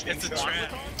 I It's can it's a spawn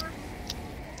trap. with armor?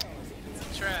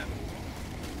 It's a trap.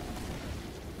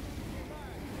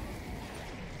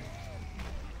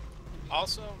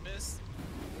 Also, Miss,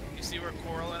 you see where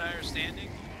Coral and I are standing?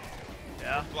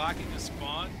 Yeah. Blocking the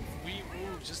spawn. We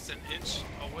move just an inch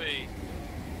away.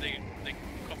 They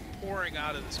come pouring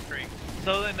out of this crate.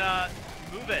 So then,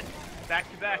 move it.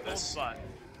 Back to back, old that's- spot.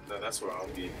 No, that's where I'll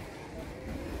be.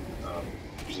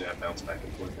 Usually I bounce back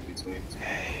and forth in between.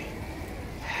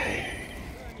 Hey.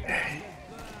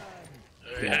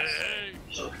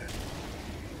 Okay.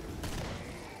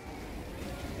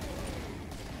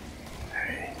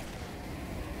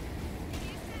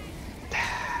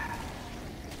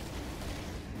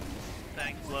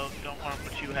 Thanks, Loaf. Don't want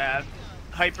what you have.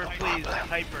 Hyper, please.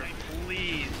 Hyper,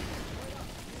 please.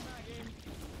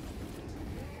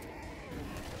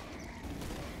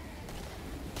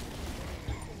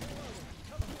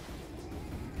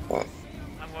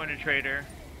 I'm going to Trader.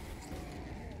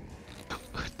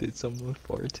 Did someone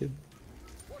fart him?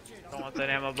 Don't want that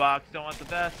ammo box. Don't want the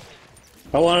best.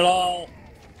 I want it all.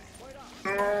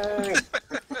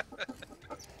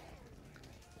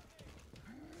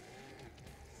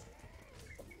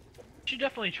 Should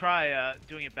definitely try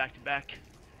doing it back to back.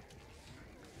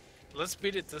 Let's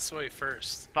beat it this way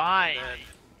first. Fine.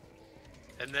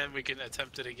 And then we can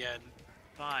attempt it again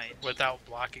Fine. without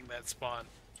blocking that spawn.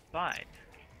 Fine.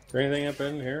 Is there anything up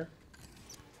in here?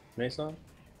 Mason?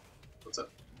 What's up?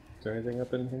 Is there anything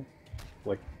up in here?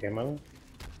 Like ammo?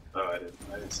 Oh, I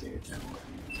didn't see anything.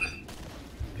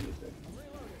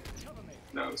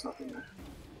 No, there's nothing there.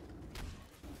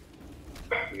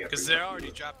 Because they're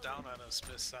already dropped down on us,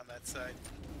 Miss, on that side.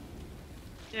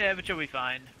 Yeah, but you'll be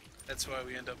fine. That's why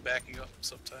we end up backing up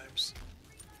sometimes.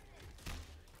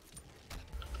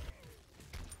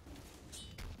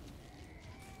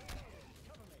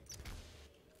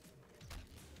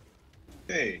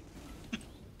 Hey,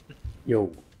 Yo.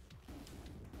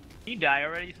 Can you die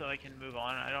already so I can move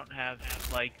on? I don't have,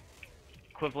 like,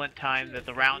 equivalent time that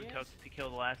the round took to kill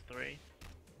the last three.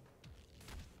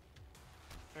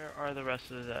 Where are the rest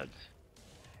of the Zeds?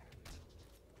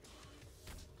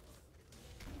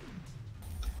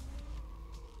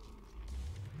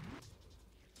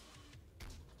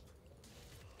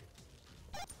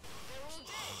 They're all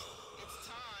dead. It's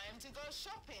time to go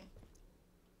shopping.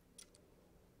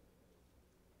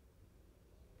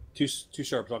 Two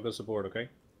sharps, I'll go support, okay?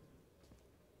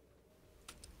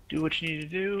 Do what you need to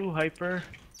do, Hyper.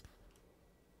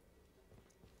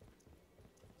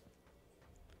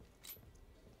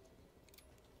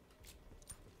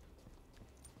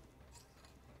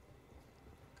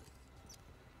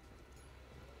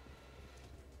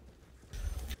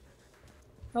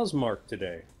 How's Mark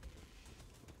today?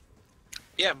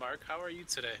 Yeah, Mark, how are you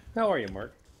today? How are you,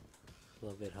 Mark? A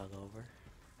little bit hungover.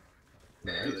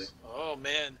 Nice. Oh,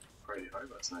 man. Party hard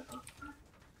last night, huh?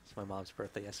 It's my mom's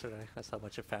birthday yesterday. I saw a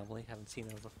bunch of family. Haven't seen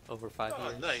over 5 Oh,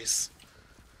 years. nice.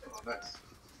 Oh, nice.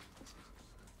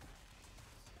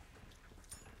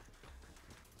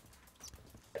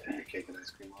 Your cake and ice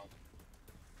cream on.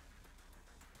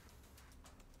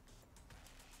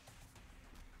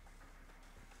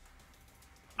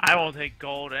 I won't take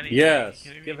gold anything. Yes,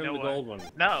 You give him know the what? gold one.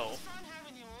 No, Fun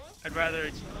having you all. I'd rather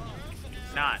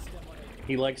not.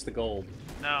 He likes the gold.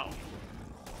 No.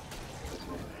 There's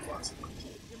no lots of them.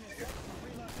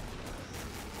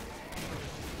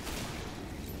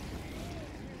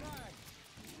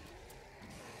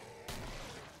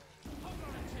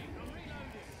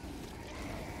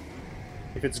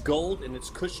 If it's gold and it's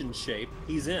cushion shape,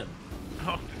 he's in.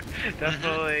 No,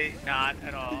 definitely not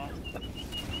at all.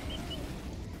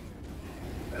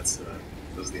 That's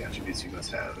those are the attributes you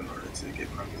must have in order to get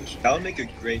proposition. That would make a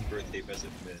great birthday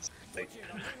present for Miss. Like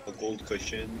a gold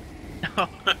cushion No.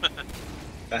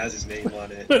 that has his name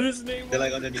on it. But his name Then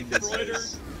like was underneath it embroidered.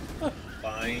 says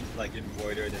 "Fine," like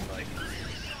embroidered and like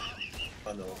I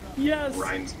don't know, Yes,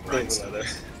 Ryan's silver leather.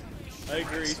 I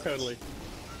agree totally.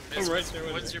 Miss, right there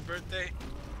with when's you. your birthday?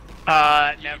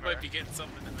 You Never. might be getting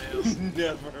something in the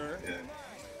mail. Never. Yeah.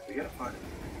 We gotta find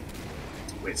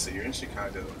it. Wait, so you're in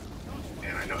Chicago,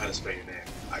 and I know how to spell your name.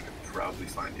 I could probably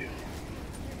find you.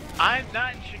 I'm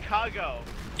not in Chicago.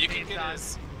 You can It's get on-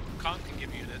 his. Kong can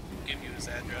give you his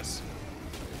address.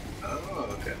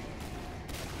 Oh, okay.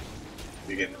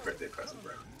 You're getting a birthday present,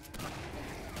 bro.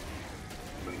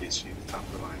 I'm gonna get you the top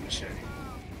of the line machete.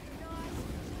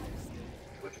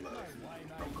 With love,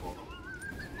 from Cole.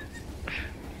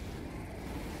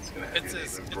 It's gonna have It's your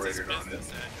his name embroidered on it.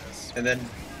 business address. And then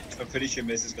I'm pretty sure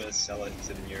Miss is gonna sell it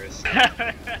to the nearest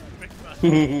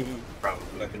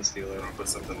Probably. weapons I'm dealer. gonna put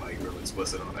something like real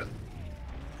explicit on it.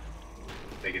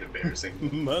 Make it embarrassing.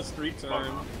 Must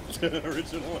return to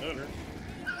original owner.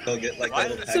 He'll get like Why a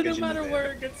little does- So package no in the matter mail.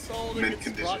 where it gets sold, it Mint gets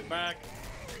condition. brought back.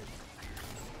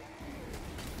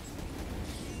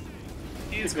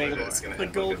 He's The It's gold- gonna the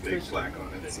have gold like a big cushion. plaque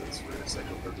on it that says for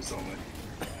sexual purpose only.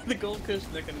 The gold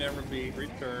cushion that can never be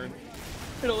returned.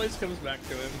 It always comes back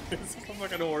to him. It's a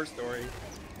fucking horror story.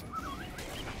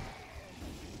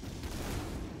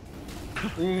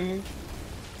 Mhm.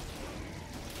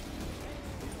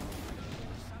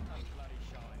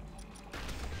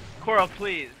 Coral,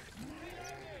 please.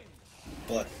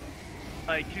 What?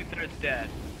 Like 2/3 dead.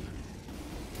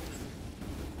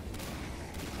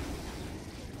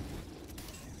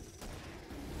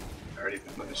 I already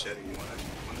put my machete. You want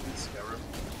one of these, Skyro?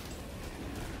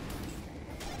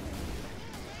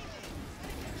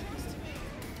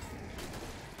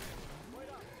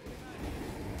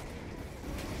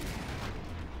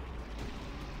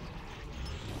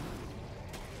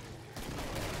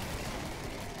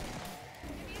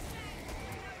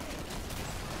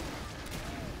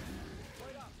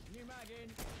 New mag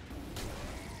in.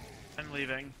 I'm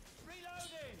leaving.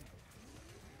 Reloading.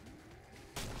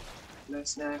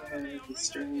 Let's not have the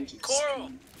strangest.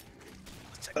 Coral!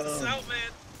 Check this Um, out,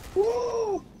 man.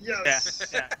 Woo! Yeah, Yes.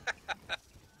 yeah.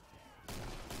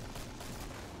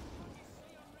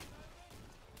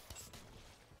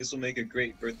 This will make a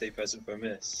great birthday present for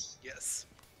Miss. Yes.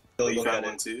 He'll You look found at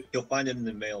one it. too? He'll find it in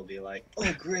the mail. Be like,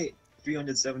 "Oh, great,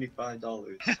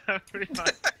 $375." Pretty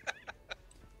much.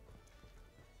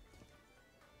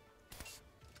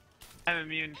 I'm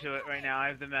immune to it right now. I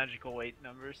have the magical weight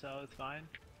number, so it's fine.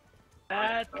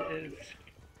 That is.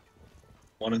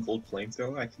 Want a gold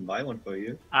flamethrower? I can buy one for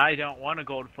you. I don't want a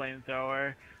gold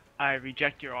flamethrower. I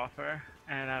reject your offer,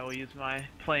 and I will use my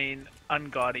plain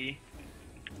ungaudy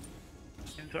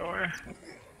flamethrower.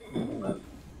 Come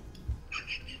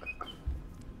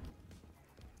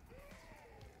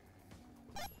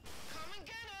and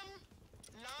get 'em.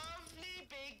 Lovely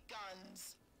big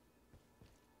guns.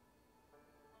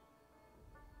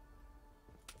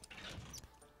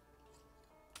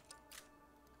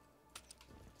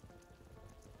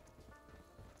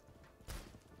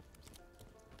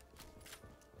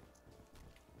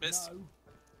 Miss, No.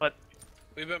 But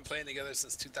we've been playing together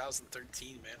since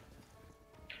 2013, man.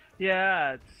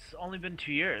 yeah, it's only been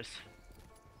 2 years.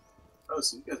 Oh,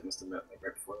 so you guys must have met like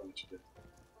right before what you did.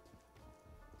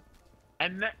 I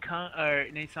met Kung or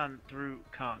Nason through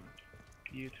Kung.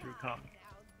 You through Kung.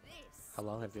 How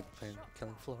long have you been playing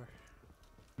Killing Floor?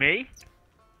 Me?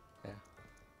 Yeah.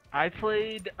 I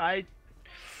played. I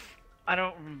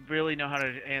don't really know how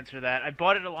to answer that. I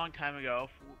bought it a long time ago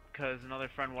because another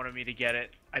friend wanted me to get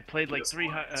it. I played like Just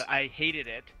 300. once. I hated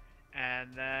it,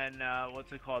 and then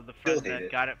what's it called? The Still friend hate that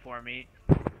it. got it for me,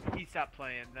 he stopped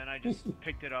playing. Then I just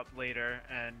picked it up later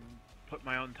and put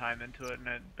my own time into it, and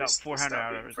about Just 400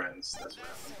 stop being hours. friends. That's what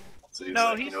happened. So he was No,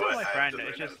 like, he's you know still what? my I have friend, to learn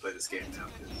it's how to just- play this game now.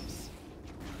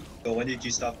 But when did you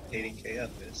stop hating KF,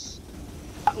 Miss?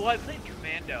 Well, I played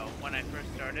Commando when I first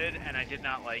started, and I did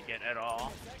not like it at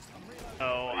all. So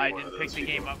you I one of didn't pick those the game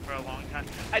people? up for a long time.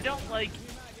 I don't like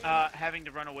having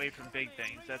to run away from big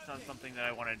things. That's not something that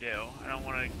I want to do. I don't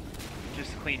want to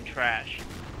just clean trash.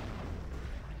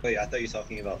 Wait, I thought you were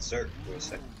talking about Zerk for a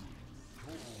second.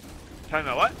 Talking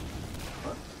about what?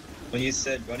 When you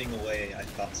said running away, I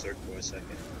thought Zerk for a second.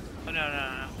 Oh,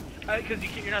 no. Because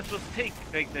you're not supposed to take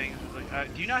big things. It's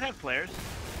like, do you not have flares?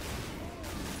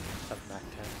 Of Mac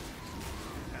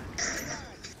 10.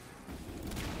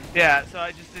 Yeah, so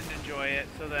I just didn't enjoy it.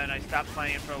 So then I stopped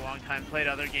playing it for a long time, played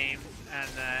other games, and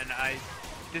then I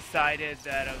decided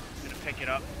that I was going to pick it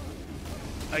up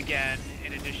again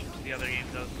in addition to the other games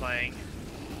I was playing.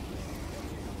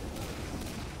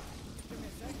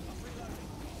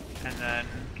 And then,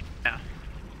 yeah.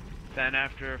 Then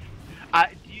after,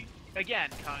 again,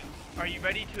 Kung, are you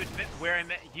ready to admit where I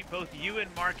met both you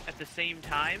and Mark at the same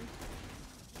time?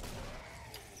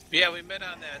 Yeah, we met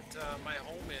on that My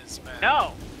Home Is map.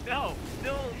 No,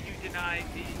 still you deny.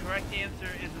 The correct answer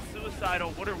is the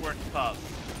Suicidal Waterworks pub.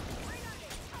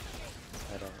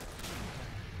 I don't.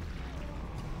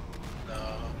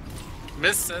 No.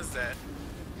 Miss says that.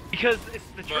 Because it's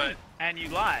the But- truth, and you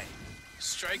lie.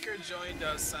 Striker joined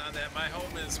us on that My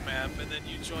Home Is map, and then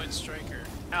you joined Striker.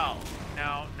 No.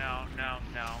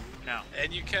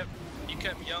 And you kept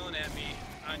yelling at me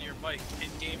on your mic,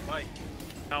 in-game mic.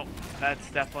 No, that's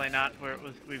definitely not where it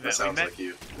was. We That met. sounds like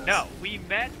you. No, we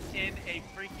met in a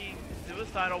freaking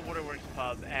Suicidal Waterworks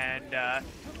pub, and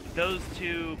those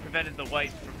two prevented the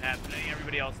wipe from happening.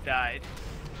 Everybody else died.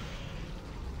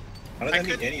 How did I I meet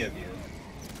couldn't- any of you?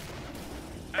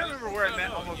 I remember where I met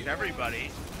No, almost you- everybody.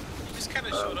 You just kind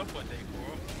of showed up one day,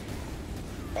 Coral.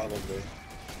 Probably.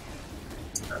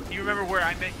 You remember where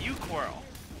I met you, Coral?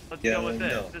 Let's Yeah, go with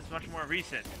this. no. This is much more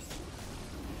recent.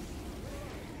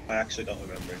 I actually don't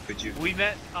remember. Could you? We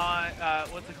met on,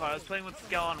 what's it called? I was playing with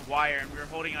Skell on Wire, and we were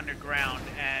holding underground,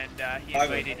 and he I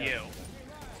invited remember. you.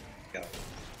 Got it.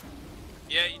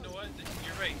 Yeah, you know what?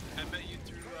 You're right. I met you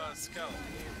through Skull.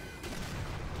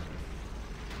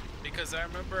 Because I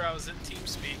remember I was in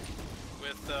TeamSpeak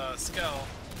with Skull.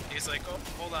 He's like, oh,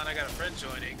 hold on, I got a friend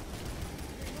joining.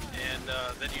 And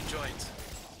then you joined.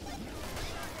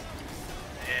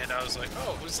 And I was like,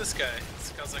 oh, who's this guy?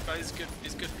 Skull's like, oh, he's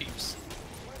good peeps.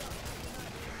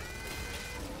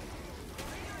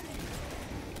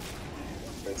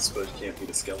 I suppose you can't beat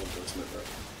a skeleton endorsement, right?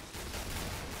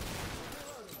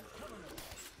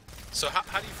 So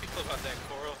how do you feel about that,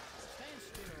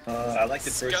 Coral? I like the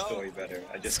first Skull- story better.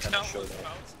 I just kind Skull of showed was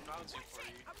up. bouncing for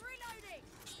you.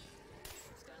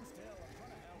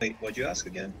 Wait, what'd you ask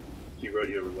again? He wrote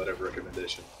you a letter of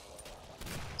recommendation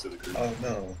to the group. Oh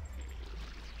no.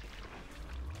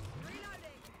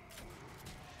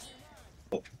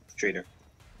 Oh, trader.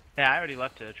 Yeah, I already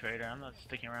left to the trader. I'm not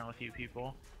sticking around with you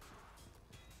people.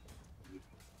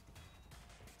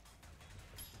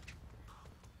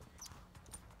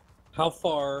 How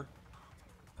far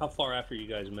after you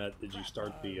guys met did you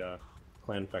start the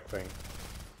clan feck thing?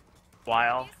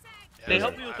 While. Yeah, They it was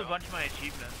helped me with a while. bunch of my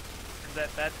achievements. Because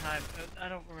at that time, I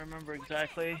don't remember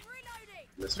exactly.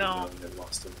 This No. one and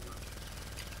lost him.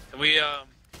 And we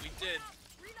did,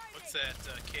 what's that,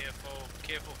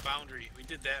 KFO Foundry. We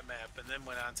did that map and then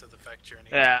went on to the Feck Journey.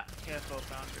 Yeah, KFO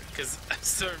Foundry. Because I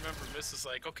still remember Miss was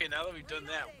like, okay, now that we've done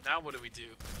that, now what do we do?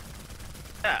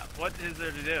 Yeah, what is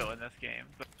there to do in this game?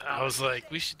 But, I was like,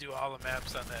 we should do all the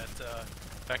maps on that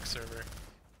Feck server.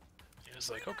 He was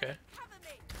like, okay.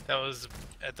 That was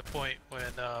at the point when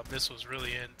Miss was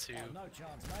really into Oh, no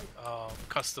chance, mate.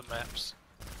 custom maps.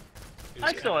 He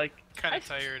I was still like. kind I of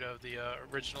tired of the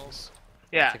originals.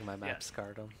 Yeah. I think my map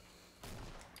scarred him.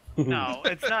 No,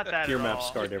 it's not that Your at map all.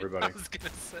 scarred everybody. I was gonna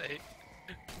say,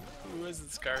 who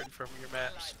isn't scarred from your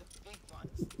maps? Like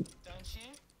the big ones, don't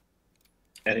you?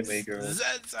 Anime girls.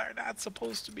 Zeds are not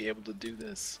supposed to be able to do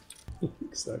this.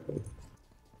 Exactly.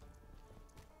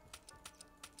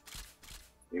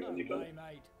 You No when you go, way,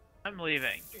 mate. I'm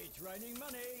leaving. It's raining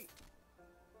money.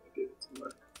 give it to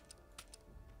Mark.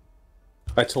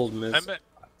 I told Miz. I met.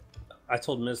 I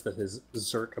told Miz that his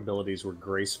Zerk abilities were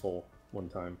graceful one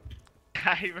time.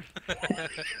 I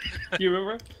You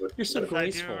remember? What- You're so what- do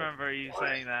graceful. remember you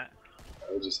saying that.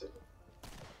 I would just say,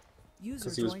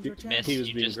 Because he was, Miss, he was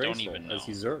you being just don't graceful even as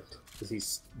he know. Zerked. Because he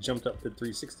jumped up to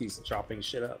 360s chopping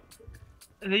shit up.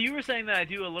 And then you were saying that I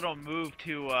do a little move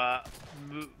to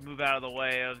move out of the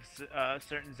way of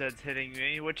certain Zeds hitting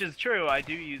me, which is true. I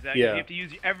do use that. 'Cause Yeah. You have to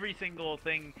use every single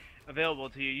thing available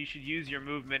to you, you should use your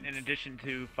movement in addition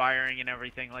to firing and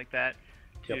everything like that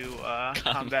to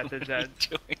combat the Zeds.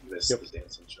 This Yep. is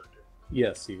dance instructor.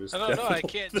 Yes, he was. I don't know, I definitely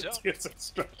can't the jump. dance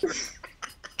instructor.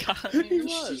 Kong, He You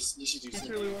was. should do He some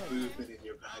really was. movement in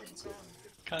your body to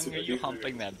Kong, to are you maneuver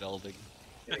humping that building?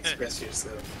 and express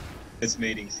yourself. It's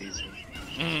mating season.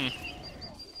 Mm.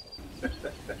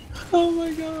 Oh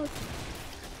my god.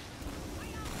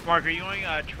 Mark, are you going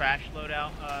trash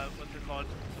loadout? What's it called?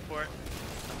 Support?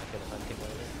 Get a hunting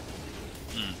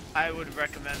loader. I would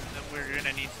recommend that we're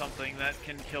gonna need something that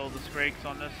can kill the Scrakes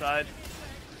on this side.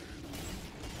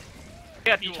 We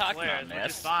got You dual talking flares, about, which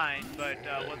is Miss? fine, but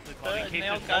what's it called? The In case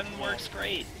nail there's gun multiple- works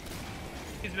great.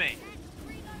 Excuse me.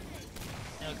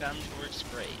 Nail guns works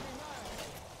great.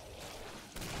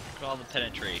 Call the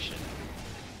penetration.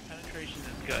 Penetration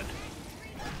is good.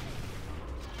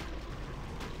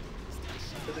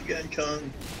 But again,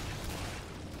 Kong.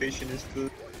 Patient is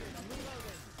good.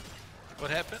 What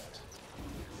happened?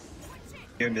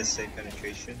 Here, miss say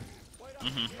penetration.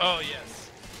 Mm-hmm. Oh, yes.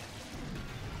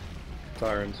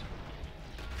 Sirens.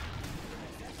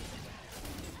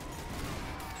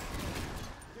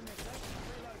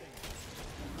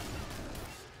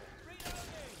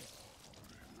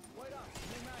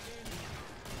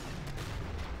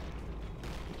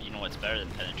 You know what's better than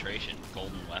penetration?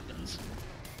 Golden weapons.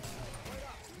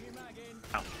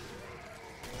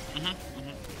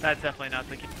 That's definitely not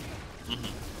the case.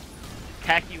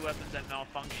 Tacky weapons that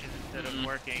malfunction instead of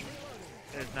working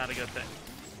is not a good thing.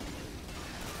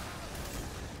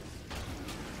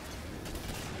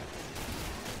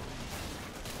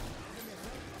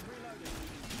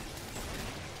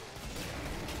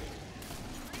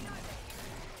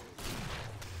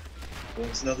 Oh,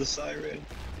 it's another siren.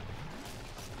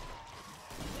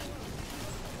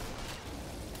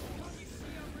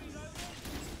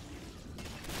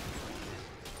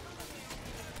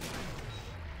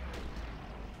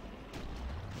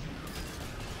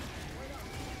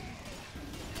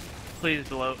 Please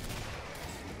bloat.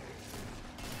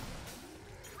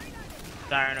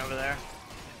 Siren over there.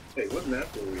 Hey, what map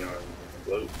were we on?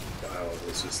 Float while it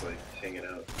was just like hanging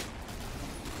out.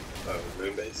 Oh,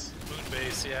 Moonbase?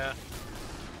 Moonbase, yeah.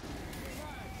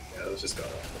 Yeah, it was just god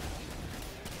awful.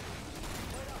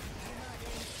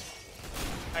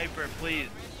 Hyper, please.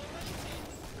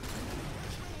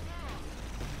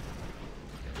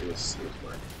 It was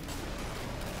mine.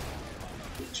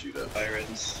 Get chewed up.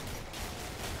 Sirens.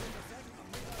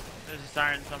 There's a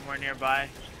siren somewhere nearby.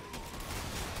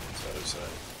 It's other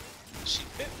side. She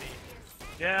bit me.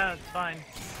 Yeah, it's fine.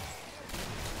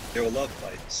 There were love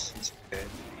fights. It's okay.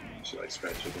 She like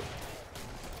scratched it.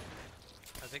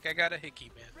 I think I got a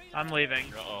hickey, man. I'm leaving.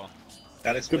 Uh-oh.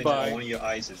 That explains Goodbye. why one of your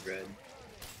eyes is red.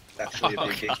 Actually, a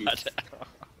big hickey. God.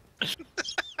 I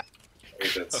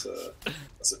think that's a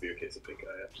severe case of pink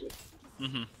eye, actually.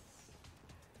 Mm-hmm.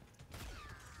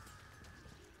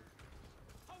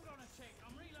 Hold on a sec,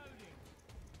 I'm reloading.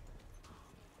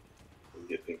 You can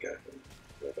get pink eye from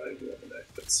Red Eye the other night.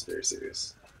 That's very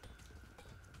serious.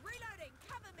 Reloading,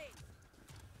 cover me.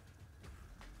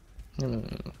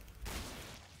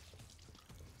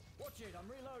 Watch it, I'm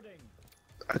reloading.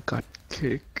 I got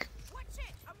kick. Watch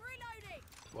it, I'm reloading.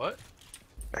 What?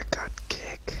 I got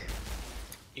kick.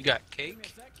 You got Give me a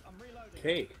cake? sec, I'm reloading.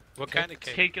 Cake. What kind of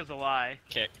cake? Cake is a lie.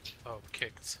 Kicked. Oh,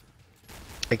 kicked.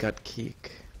 I got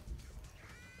kick.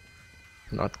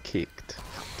 Not kicked.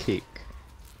 Kick.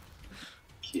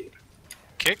 Kid.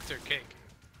 Kicked or cake?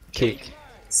 Cake.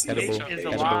 Edible. Cake is a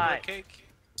Edible. lie. Cake?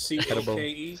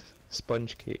 C-O-K-E?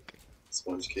 Sponge cake.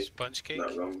 Sponge cake. Sponge cake?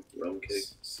 Not rum cake.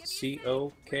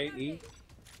 C-O-K-E?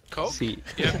 Coke? See.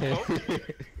 Yeah, Coke?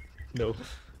 No.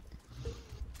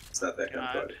 It's not that kind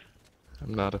of God. party.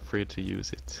 I'm not afraid to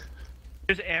use it.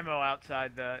 There's ammo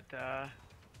outside that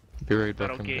Be right back.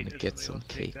 metal I'm gate. gonna if get somebody some wants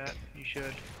to take cake. that. You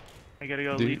should. I gotta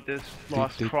go Do- lead this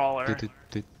lost crawler. Is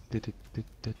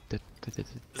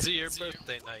it your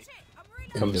birthday night?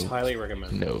 Comes No. highly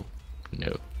recommended. No.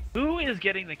 No. Who is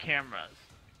getting the cameras?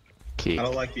 Cake. I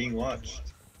don't like being watched.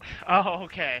 Oh,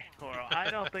 okay, Coral. I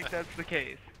don't think that's the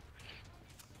case.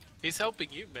 He's helping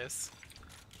you, miss.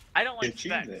 I don't like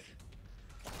Achievement. specs.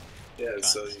 Yeah,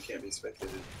 so you can't be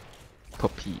spectated.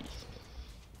 Puppy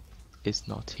is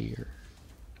not here.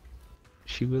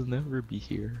 She will never be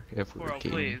here ever Coral,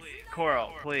 again. please.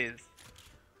 Coral, please.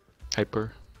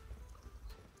 Hyper.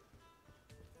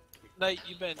 Knight,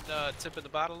 you been tipping the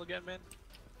bottle again, man?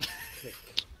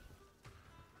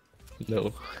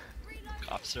 No.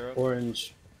 Cough syrup.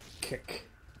 Orange kick.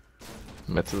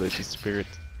 Methylated spirit.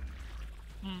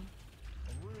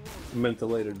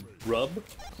 Mentholated rub.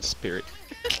 Spirit.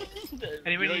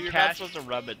 Anybody need you're cash? not supposed to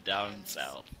rub it down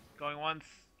south. Going once.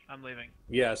 I'm leaving.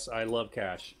 Yes, I love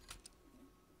cash.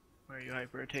 Where are you,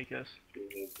 Hyper? Take this.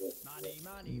 Money,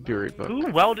 money, Be right back. Who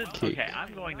welded? Cake. Okay,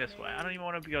 I'm going this way. I don't even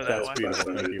want to go that That's way.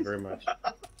 beautiful. Thank you very much.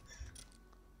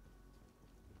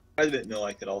 I didn't know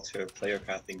I could alter player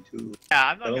pathing too. Yeah,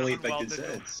 I'm not That gonna only unweld affected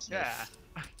it. Zeds. Yeah,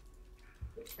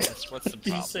 That's what's the Did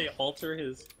you problem. say alter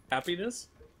his happiness?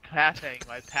 pathing,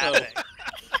 my pathing.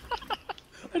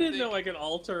 I didn't know I could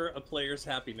alter a player's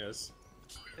happiness.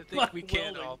 I think we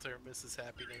can Welding. alter Mrs.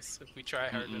 Happiness if we try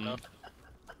hard Mm-mm. enough.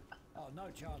 Oh, no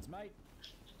chance, mate.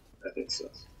 I think so.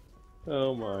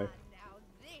 Oh my. Now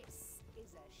this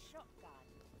is a shotgun.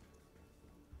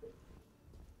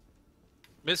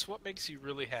 Miss, what makes you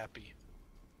really happy?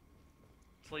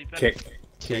 Sleeping?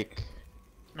 Kick.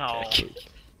 No.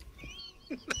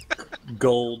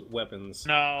 Gold weapons.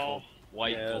 No.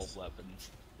 White Yes. gold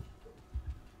weapons.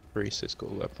 Racist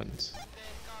gold weapons. They're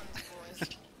guns, boys.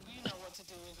 You know what to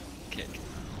do with them. Kick.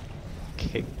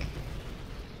 Kick.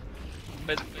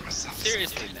 But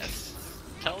seriously, Ness,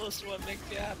 tell us what makes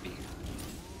you happy.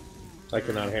 I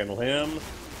cannot handle him.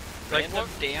 Like Random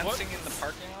what- dancing in the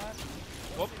parking lot?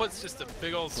 What puts just a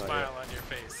big old Not smile on your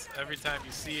face every time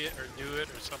you see it or do it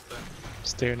or something?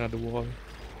 Staring at the wall. No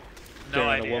Staring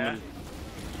at a idea. woman.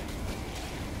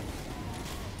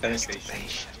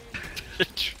 Penetration.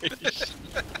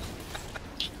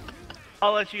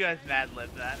 I'll let you guys mad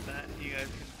lib that. You guys can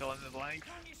fill in the blanks.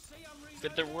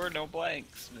 But there were no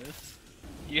blanks, Miss.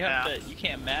 You have Yeah. to. You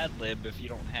can't Mad Lib if you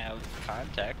don't have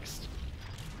context.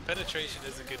 Penetration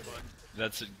is a good one.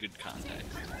 That's a good context.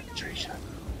 Penetration.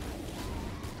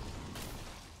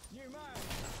 New man.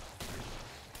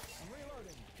 I'm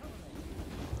reloading. Cover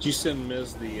me. Did you send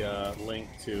Miz the link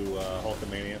to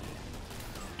Hulkamania?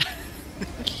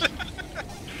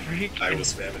 Freak. I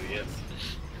was spamming it.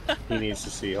 He needs to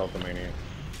see Hulkamania.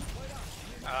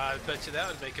 I bet you that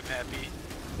would make him happy.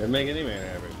 It'd make any man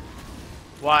happy.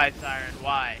 Why, Siren?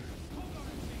 Why?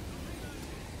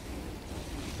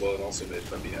 Well, it also made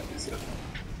Fundy happy, so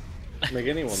Make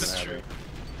any woman This is happy. true.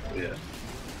 yeah.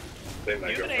 Made my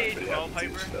You have an girlfriend pretty AH-12 happy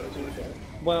too, Piper? so that was really fun.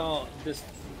 Well, just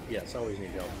yes, always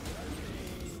need help.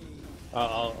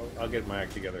 I'll get my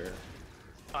act together here.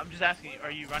 I'm just asking,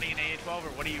 are you running an AA-12 or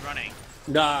what are you running?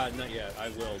 Nah, not yet. I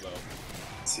will though.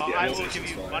 See, I will penetration give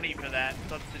is you fine. money for that.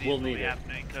 Subsidies We'll will need be it.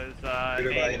 happening because Better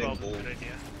buy it in AA-12 is a gold. good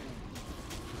idea.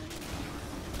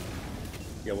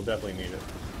 Yeah, we'll definitely need it.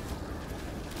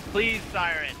 Please,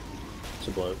 Siren. It's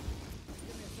a bloat.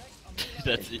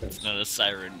 That's it's not a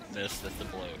siren, Miss. That's a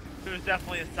bloat. There's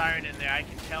definitely a Siren in there. I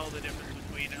can tell the difference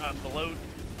between bloat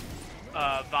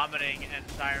vomiting and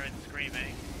Siren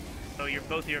screaming. So you're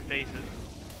both your faces.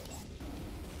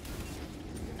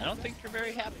 I don't think you're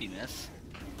very happy, Miss.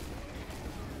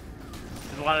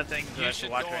 There's a lot of things that I You have should to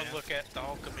go watch right and now. look at the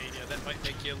Hulkamania. That might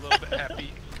make you a little bit happy.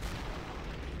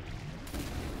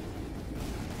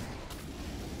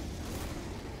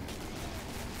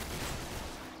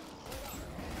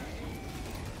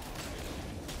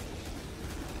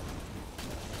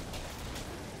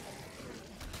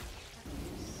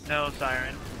 No,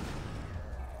 Siren.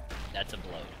 That's a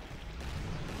bloat.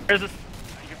 There's a.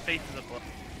 Your face is a bloat.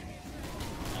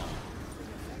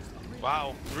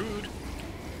 Wow, rude.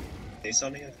 Say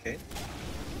something, okay?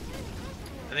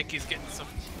 I think he's getting some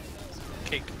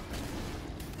cake.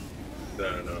 No,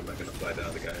 I'm not gonna fly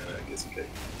down the guy and get some cake.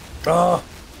 Oh!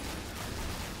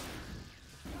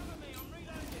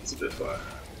 It's a bit far.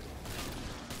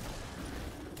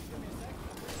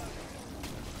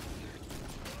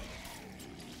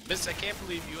 Miss, I can't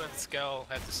believe you and Skell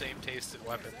have the same taste in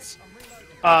weapons.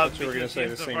 I thought you were gonna Because say he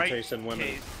the has same right taste in women.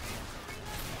 taste.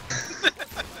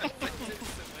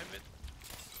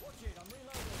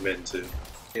 Men too.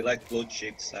 They like bloat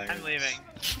shaped sirens. I'm leaving.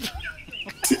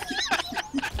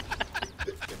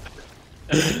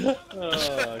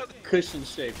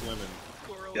 Cushion-shaped women.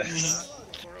 Yes.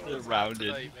 They're rounded.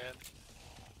 Tonight, man.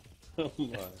 Oh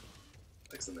my.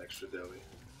 Like some extra doughy.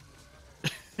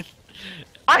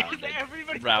 Why is Rounded.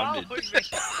 everybody Rounded. following me?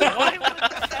 Why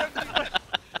was everybody?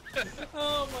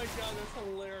 Oh my god, that's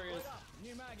hilarious.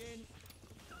 New mag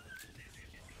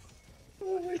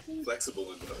in.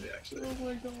 Flexible and doughy, actually. Oh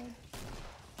my god.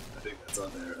 I think that's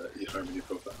on their eHarmony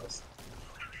profiles.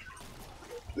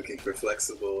 Looking for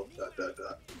flexible ...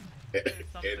 There's and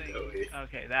something. doughy.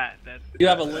 Okay, that. You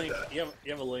have a link. You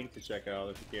have a link to check out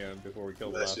if you can before we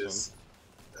kill the last one. Luscious ...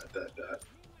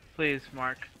 Please,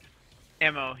 Mark.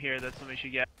 Ammo here. That's what we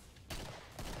should get.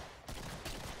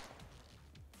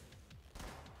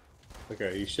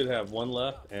 Okay, you should have one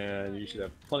left, and you should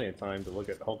have plenty of time to look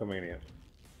at Hulkamania.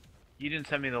 You didn't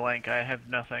send me the link. I have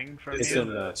nothing from It's you. in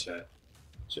the chat.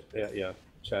 Yeah,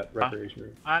 chat recreation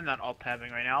room. I'm not alt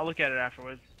tabbing right now. I'll look at it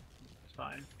afterwards. It's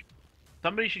fine.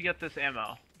 Somebody should get this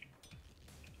ammo.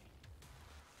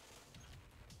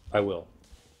 I will.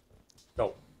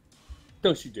 No.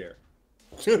 Don't you dare.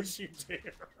 Don't you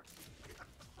dare.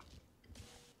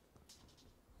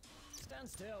 Stand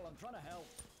still, I'm trying to help.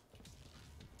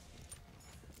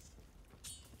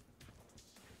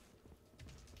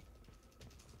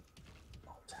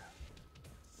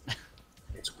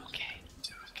 It's okay.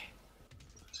 Okay.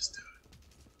 Just do it.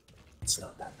 It's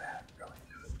not that bad, really.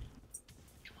 Do it.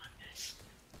 Come on, Miss.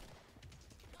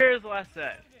 Here's the last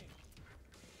set.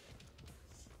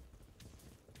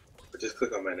 But just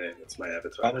click on my name. It's my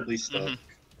avatar. Probably stuff.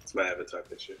 It's my avatar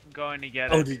picture. I'm going to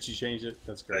get Oh, it. did you change it?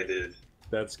 That's great. I did.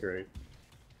 That's great.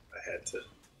 I had to.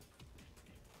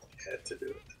 Had to do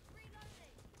it.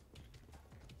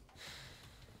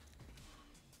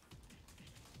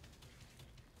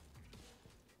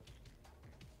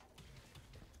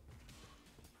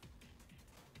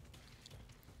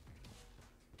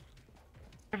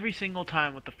 Every single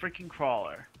time with the freaking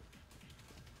crawler.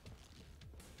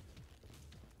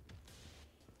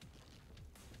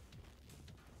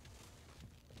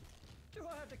 Do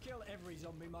I have to kill every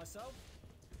zombie myself?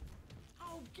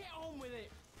 Oh, get on with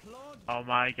it, plod. Oh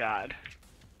my god.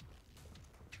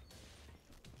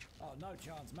 Oh, no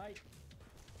chance, mate.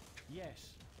 Yes.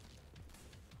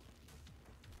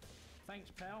 Thanks,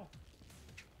 pal.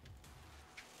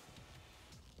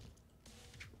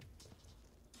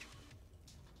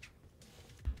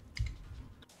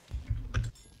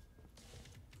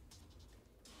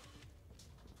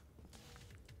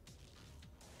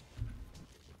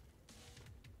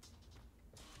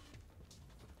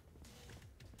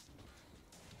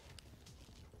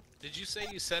 Did you say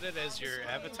you set it as your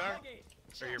avatar?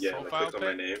 Or your Yeah, profile click on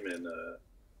my pic? name and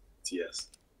it's yes.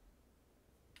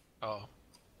 Oh.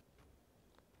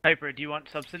 Hyper, do you want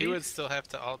subsidies? You would still have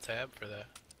to alt-tab for that.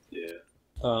 Yeah.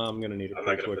 I'm gonna need it I'm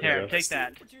pretty not gonna quick. put Here, Yeah. take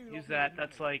that. Use that.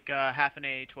 That's like half an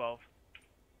A12.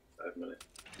 5 minutes.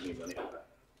 Need money on that.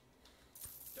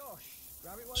 Dosh,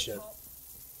 grab it while Shit. it's hot.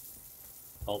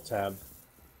 Alt tab.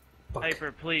 Fuck.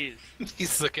 Hyper, please.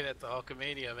 He's looking at the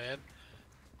Hulkamania, man.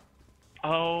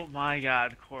 Oh my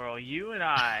god, Coral, you and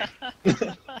I.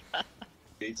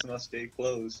 Gates must stay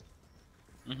closed.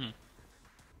 Look,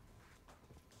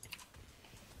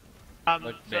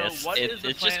 So Miss, what is the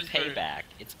it's plan just for- payback.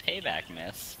 It's payback,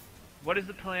 Miss. What is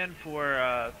the plan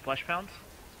for flesh pounds?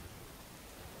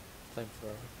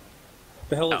 Flamethrower.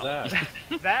 The hell is No. that?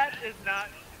 That is not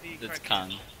the It's correct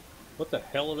Kung. What the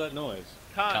hell is that noise?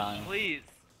 Kung, Kung. please.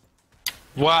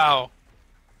 Wow.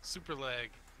 Super lag.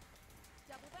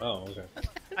 Oh, okay.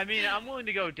 I mean, I'm willing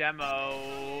to go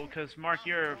demo, because Mark,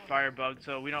 you're a firebug,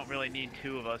 so we don't really need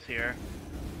two of us here.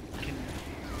 Can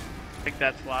pick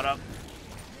that slot up.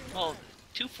 Well,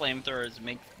 2 flamethrowers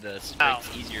make the strikes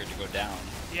Ow. easier to go down.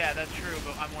 Yeah, that's true,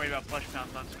 but I'm worried about flesh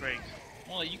pounds, not scrakes.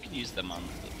 Well, you can use them on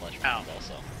the flesh pounds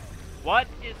also. What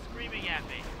is screaming at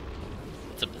me?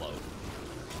 It's a bloat.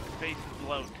 Face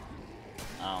bloat.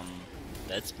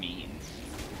 That's mean.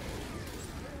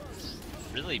 It's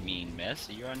really mean, Miss.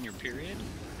 Are you on your period?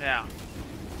 Yeah.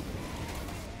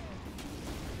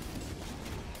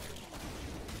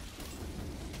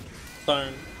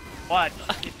 Fine. What?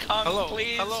 Kung, Hello,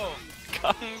 please. hello.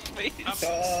 Kung, please.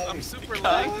 I'm super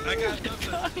lagged. I got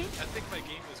nothing. I think my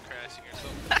game was crashing or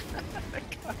something.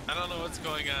 I don't know what's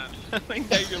going on. I think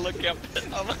that you're looking up.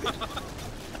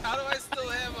 How do I still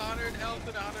have 100 health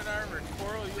and 100 armor?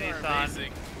 Coral, you are Nason.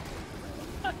 amazing.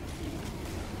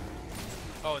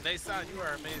 Oh, Nason, you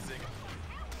are amazing.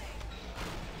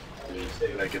 I mean,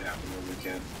 say like it happen when we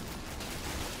can.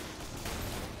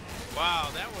 Wow,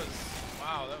 that was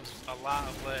a lot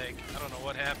of lag. I don't know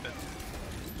what happened.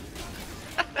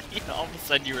 All of a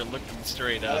sudden you were looking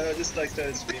straight up. I just like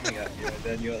started screaming at you, and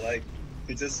then you're like,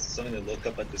 you just something to look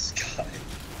up at the sky.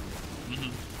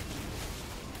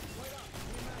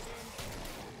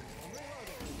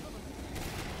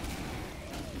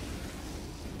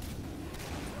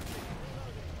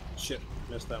 Shit,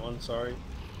 missed that one. Sorry.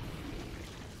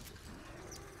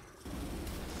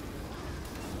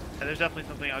 Yeah, there's definitely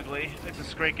something ugly. It's a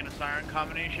Scrake and a Siren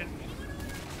combination.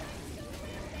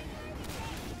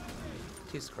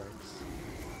 2 Scrakes.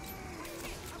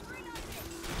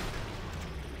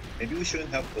 Maybe we shouldn't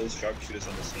have both sharpshooters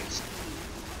on the same side.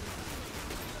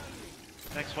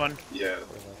 Next one. Yeah.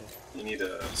 You need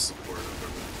a support over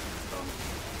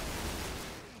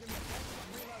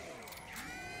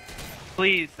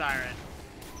Please, Siren.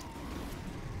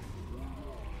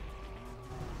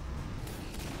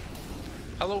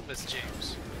 Hello, Miss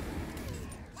James.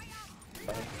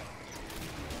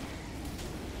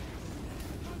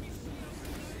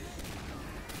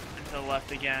 And to the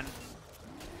left again.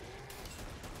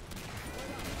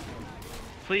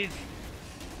 Please.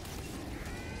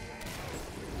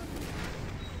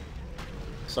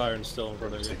 Siren's still in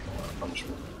front of you. Take a lot of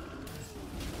punishment.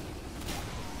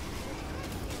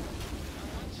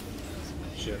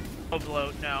 Shit. Oh,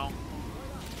 bloat, no.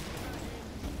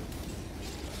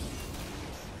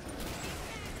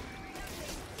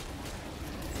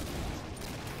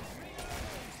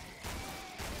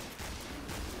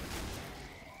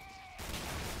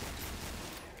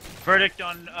 Verdict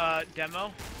on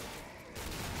demo?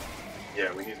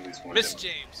 Yeah, we need at least one. Miss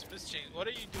demo. James, Miss James, what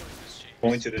are you doing, Miss James?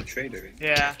 Going to the trader.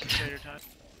 Yeah, trader time.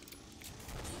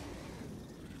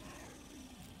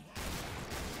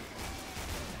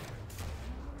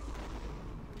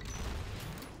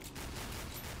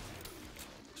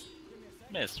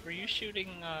 Miss, were you shooting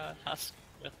Husk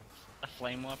with a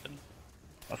flame weapon?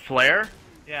 A flare?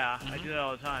 Yeah, I do that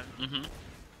all the time. Mm-hmm.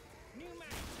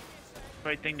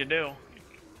 Right thing to do.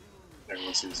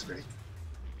 Everyone see the screen.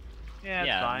 Yeah, it's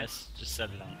Yeah, fine. Miss just set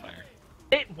it on fire.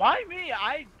 Why me?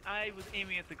 I was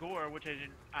aiming at the gore, which I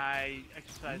didn't. I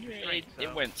exercised restraint. So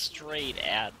It went straight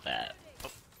at that.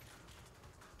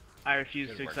 I refuse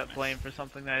Good to work, accept Miss. blame for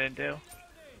something that I didn't do.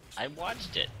 I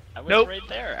watched it. I was Nope. right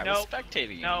there. I Nope. was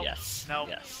spectating you. Nope. Yes. No.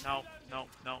 Yes. No. Yeah,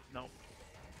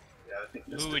 I think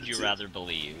this Who would you too. rather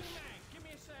believe?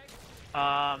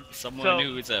 Someone So,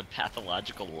 who's a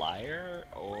pathological liar,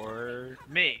 or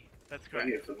me. That's Well,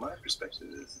 correct. yeah, from my perspective,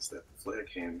 is that the flare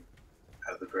came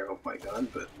out of the barrel of my gun,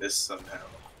 but missed somehow.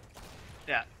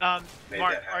 Yeah. Made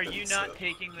Mark, that are happen, you not so-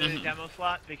 taking the demo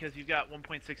slot because you've got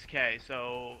 1.6k?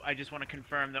 So I just want to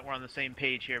confirm that we're on the same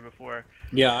page here before.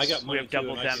 Yeah, I got We money have too,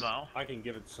 double and demo. I can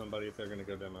give it to somebody if they're gonna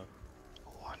go demo.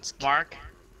 Mark,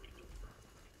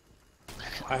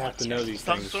 I have to know these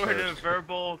some things sort first. of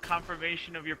verbal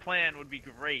confirmation of your plan would be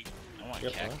great. I want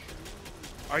Yep, Keck. well.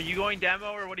 Are you going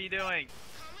demo or what are you doing?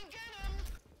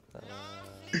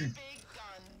 Big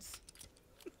guns.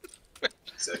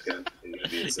 Second, you're gonna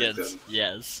be a Yes. second.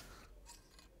 Yes.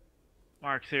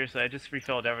 Mark, seriously, I just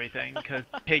refilled everything because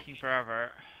taking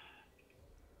forever.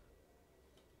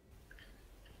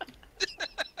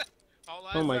 All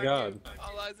Oh eyes my on God. You.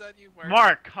 All eyes on you, Mark.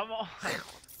 Mark, come on.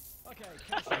 Okay,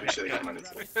 We should have got money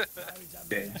for it.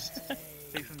 Yes.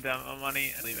 Take some demo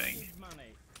money and leaving.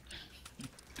 Money.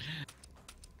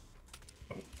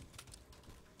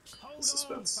 Hold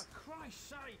Suspense. on, for Christ's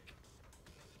sake.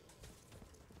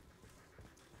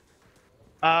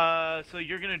 So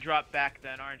you're gonna drop back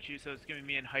then, aren't you? So it's gonna be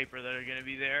me and Hyper that are gonna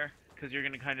be there, because you're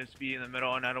gonna kind of be in the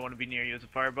middle, and I don't want to be near you as a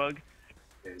firebug.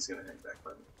 Yeah, he's gonna hang back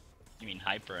by me. You mean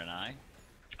Hyper and I?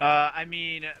 I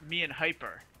mean me and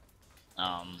Hyper.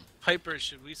 Hyper,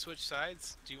 should we switch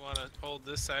sides? Do you want to hold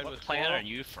this side What with planet Coral? are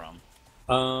you from?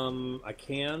 I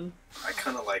can. I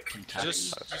kind of like.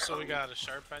 Just so we got a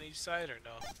sharp on each side, or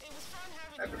no?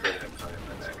 I prefer him playing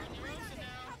my neck.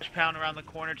 Pound around the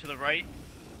corner to the right.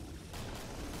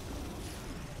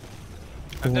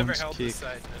 I've never One's held this kick.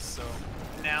 side, Miss, so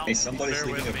Now. Hey, somebody's Bear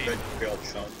leaving a with me. red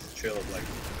trail of like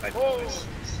high Whoa. points.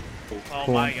 Oh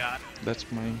Cool. my god. That's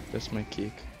mine. That's my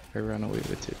cake. I ran away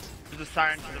with it. There's a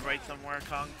siren to the right somewhere,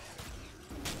 Kong.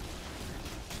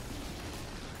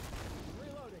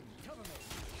 Reloading, cover me.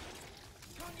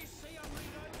 Can't you see I'm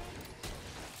reloading?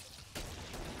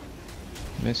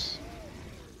 Miss,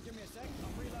 Give me a sec,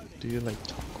 I'm reloading. do you like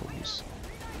tacos?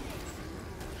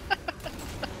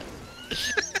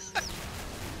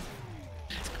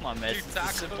 Come on, Miss. Dude, It's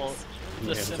a simple,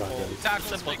 Yeah, it's a simple, tacos. tacos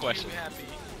simple make question. you happy.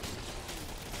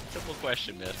 Simple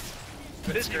question, Miss.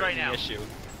 Busy right now. The issue.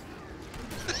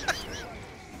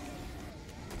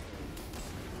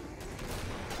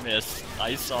 Miss,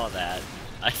 I saw that.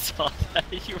 I saw that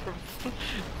you were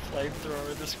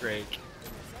flamethrower the Scrake.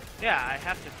 Yeah, I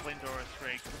have to flamethrower a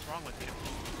Scrake. What's wrong with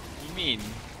you? You mean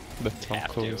The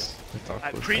Have to. tacos. The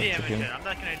I tacos. up pre-damage to him. it. I'm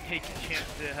not gonna take the chance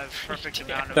to have perfect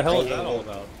Pre-damage. amount What of. the hell is that all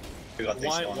about? We got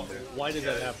Why? things on there. Why did You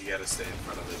that gotta, happen? you gotta stay in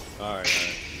front of it. All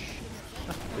right.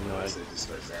 Didn't know Otherwise I- they just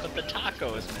start but barreling. the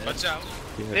tacos, Miss? Watch out.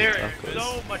 Yeah, the There's tacos.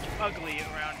 so much ugly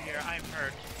around here. I'm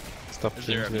hurt. Stop Is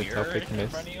there a changing the mirror topic, in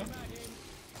miss. front of you?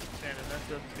 Standard, that's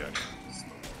good.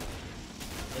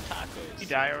 The tacos. You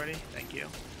die already? Thank you.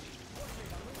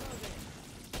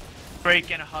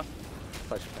 Break and a huff.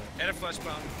 Flesh pound. And a flesh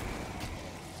bomb.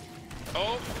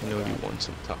 Oh, I know you want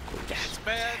some tacos. that's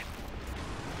bad.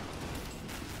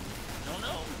 No,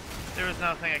 no. There was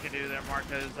nothing I could do there, Mark,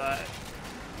 because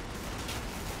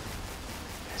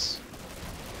Yes.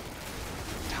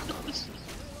 Tacos.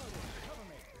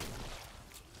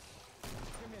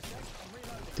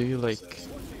 Do you like So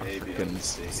maybe I can Africans?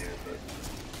 stay here, but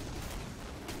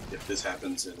if this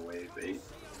happens in wave 8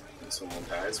 and someone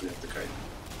dies, we have to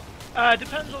kite.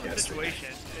 depends on the Yes.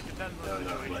 situation. It depends on No, the no,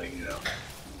 I'm situation. letting you know.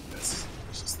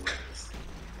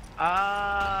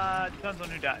 Depends on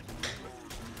who died.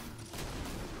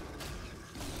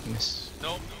 Miss.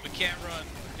 Nope, we can't run.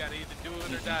 We gotta either do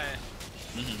it or die.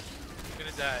 We're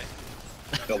gonna die.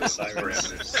 Kill the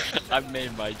sirens. Parameters. I've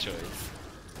made my choice.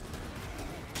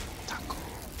 Taco.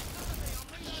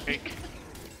 Fake.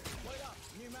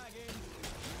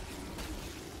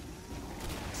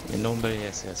 Mi nombre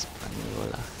es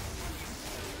española.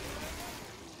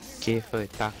 ¿Qué fue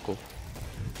taco?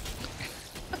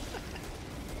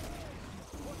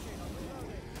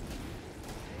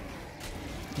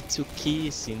 It's okay,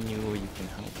 senor. You can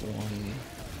have one.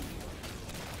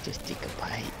 Just take a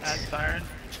bite. Add siren.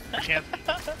 Chance.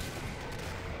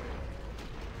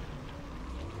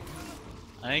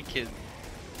 I think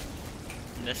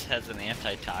this has an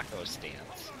anti-taco stance.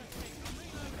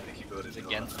 I think he voted It's no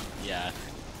against, on yeah,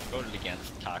 voted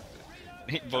against taco.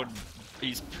 He voted,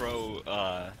 he's pro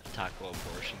taco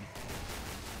abortion.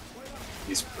 that.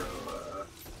 He's pro.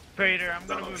 Praetor, I'm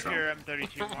gonna Donald move Trump. here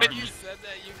M32 When mark. you said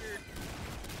that, you heard.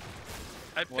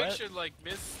 I What? pictured like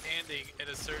Miss standing in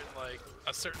a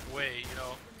certain way, you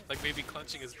know, like maybe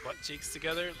clenching his butt cheeks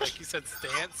together, like you said,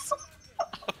 stance.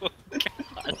 Oh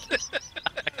god.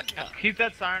 God. Keep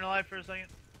that siren alive for a second.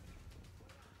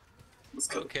 Let's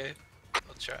go. Okay, I'll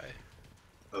try.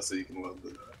 Oh, so you can weld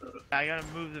the. I gotta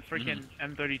move the freaking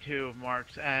M32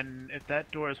 marks, and if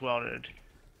that door is welded,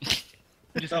 I'm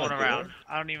just not a going door. around.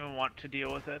 I don't even want to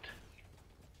deal with it.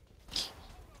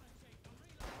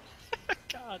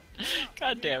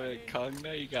 God damn it, Kong,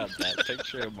 now you got that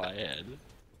picture in my head.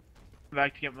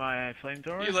 Back to get my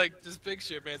flamethrower. You like this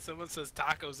picture, man. Someone says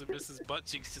tacos and Mrs. Butt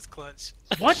cheeks just clench.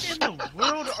 What in the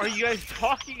world are you guys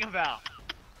talking about?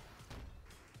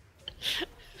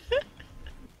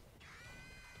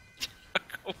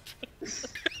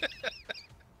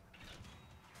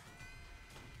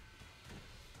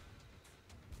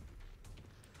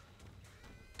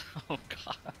 Oh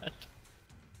god.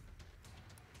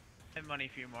 And money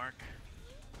for you, Mark.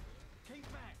 Keep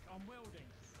back, I'm welding.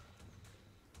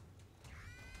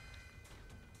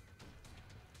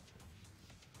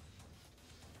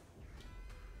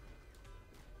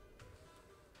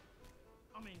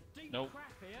 I'm in deep Nope.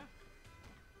 crap here.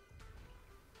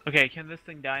 Okay, can this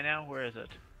thing die now? Where is it?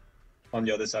 On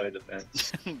the other side of the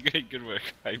fence. Good work,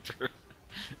 Hyper.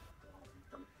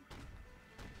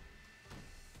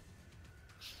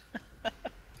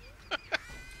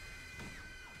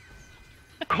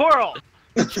 Coral!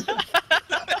 Get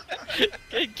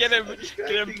him! Get him!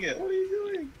 Distracting it. What are you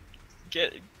doing?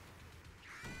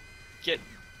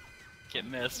 Get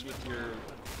Miss with your.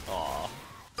 Aw.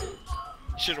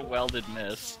 Should have welded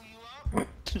Miss.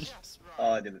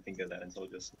 Oh, I didn't think of that until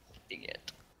just. Dang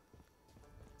it.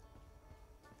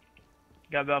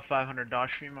 Got about 500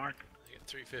 dosh for you, Mark. I got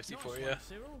 350 for Nice you. one,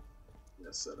 Cyril.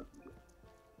 Yes, sir.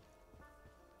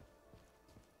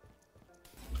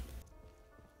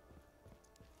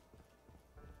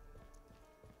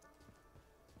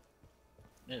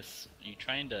 Miss, are you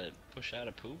trying to push out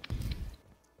a poop?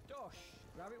 Dosh,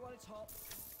 grab it while it's hot.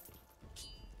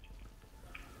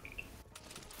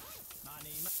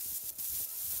 Money,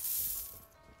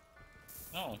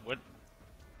 No, what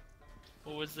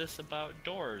was this about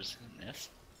doors, Miss?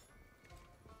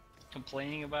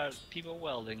 Complaining about people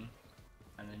welding,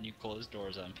 and then you close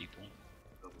doors on people.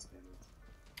 Double standards.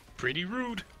 Pretty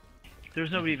rude.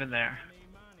 There's nobody even there.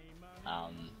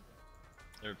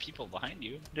 There are people behind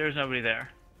you. There's nobody there.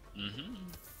 Mm-hmm.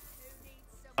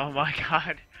 Oh my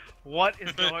god. What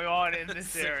is going on in this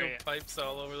Single area? pipes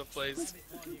all over the place.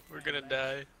 We're gonna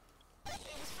die. It was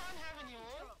fun having you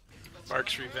all.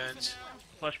 Mark's revenge.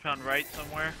 Flesh pound right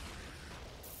somewhere.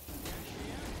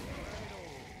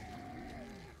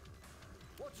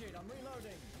 watch it, I'm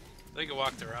reloading. I think I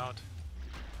walked around.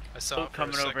 I saw Oh, it for a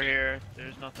coming over second. here.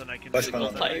 There's nothing I can Flesh do. pound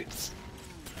about on that. the right. Pipes.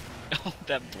 Oh,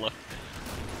 that blow.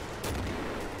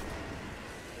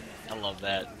 I love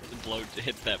that. The blow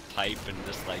hit that pipe and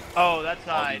just like Oh, that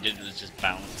all he side. did was just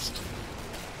bounced.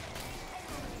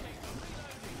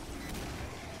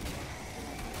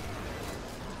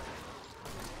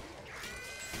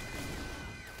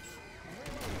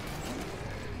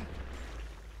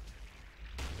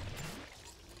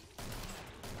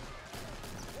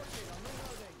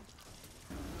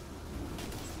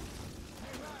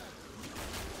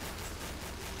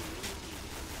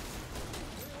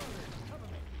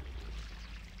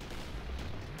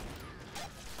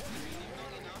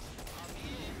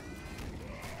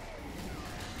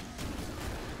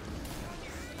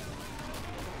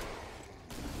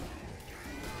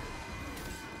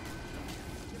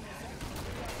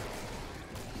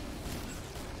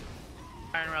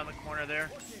 Iron around the corner there.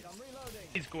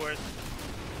 These gores.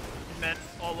 Men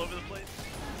all over the place.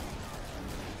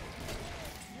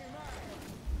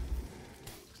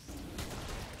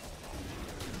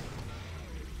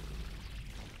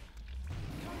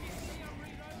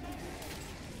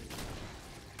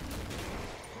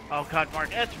 Oh god,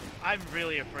 Mark, I'm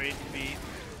really afraid to be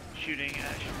shooting.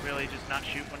 I should really just not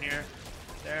shoot when you're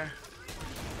there.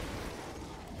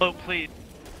 Oh, please.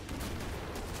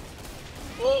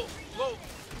 Whoa! Whoa!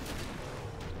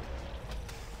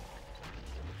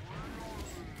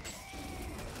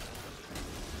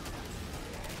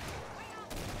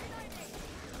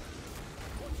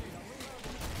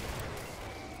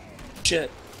 Shit.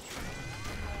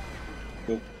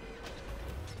 Cool.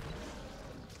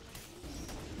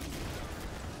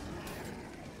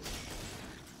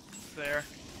 There.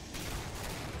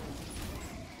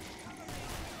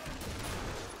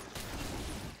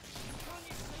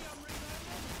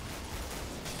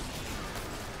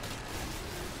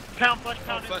 Pound, flesh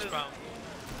pound, Flesh into pound.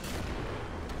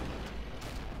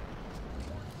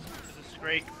 There's a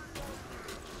scrape.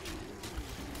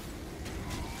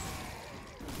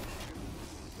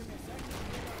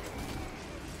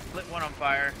 Lit one on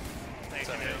fire. Thank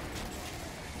you. Sorry.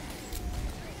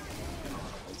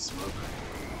 Smoke.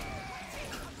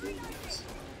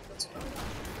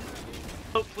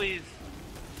 Oh, please.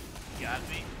 Got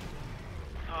me.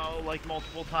 Oh, like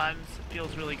multiple times. It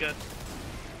feels really good.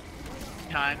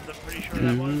 Times, I'm pretty sure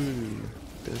that was.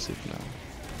 Does it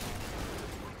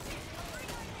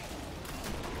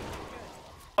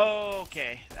now?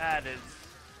 Okay, that is.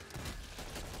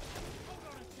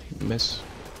 Miss.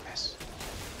 Miss.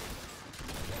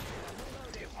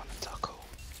 Do you want a taco?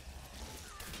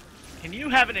 Can you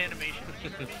have an animation?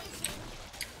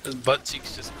 His butt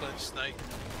cheeks just clenched tight.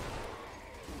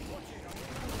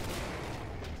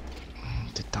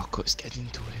 The taco is getting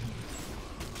to him.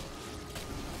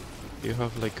 You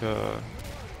have like a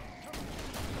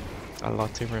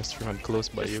Latin restaurant close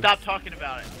by Just you. stop talking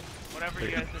about it. Whatever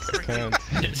you guys are Can't.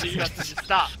 freaking just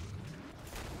stop.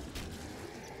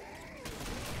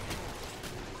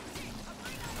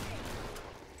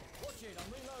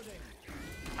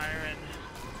 Iron.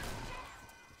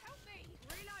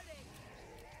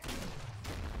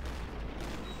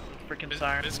 Freaking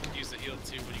siren. This could use the heal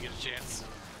too when you get a chance.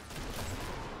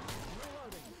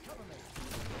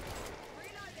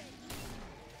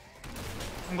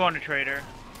 I'm going to trader.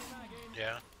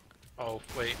 Yeah. Oh,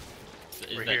 wait.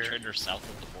 Is We're that here. trader south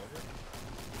of the border?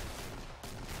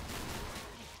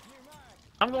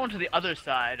 I'm going to the other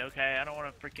side, okay? I don't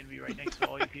want to freaking be right next to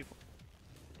all you people.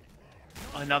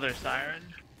 Another siren.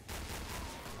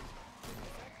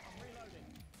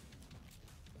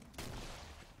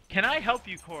 Can I help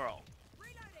you, Coral?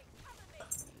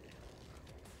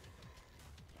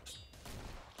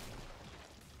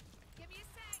 Give me a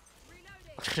sec.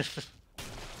 Reloading.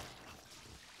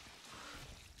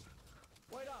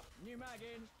 Wait up, new mag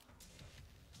in.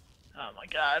 Oh my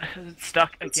god, it's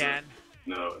stuck It's again.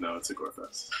 No, it's a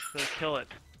Gorefest. So kill it.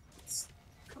 It's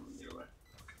coming your way.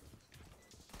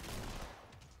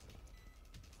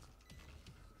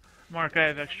 Mark, I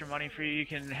have extra money for you. You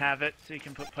can have it so you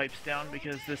can put pipes down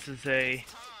because this is a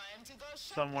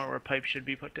somewhere where pipes should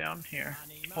be put down. Here,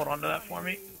 hold on to that for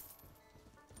me.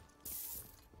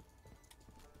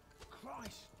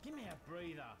 Christ, give me a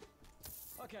breather.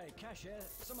 Okay, cash here.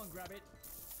 Someone grab it.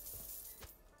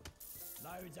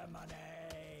 Loads of money.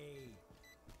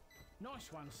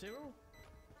 Nice one, Cyril.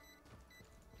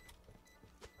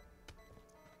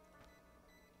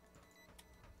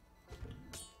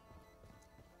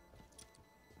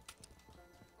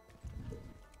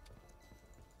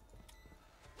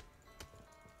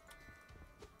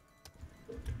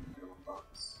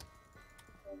 Box.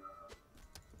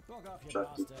 Fuck off, you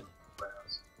Chuck, bastard.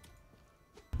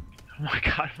 Oh my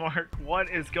god, Mark, what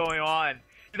is going on?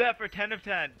 Do that for 10 of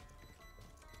 10.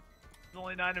 It's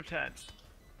only 9 of 10.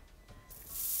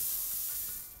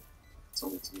 It's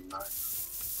only 2 9.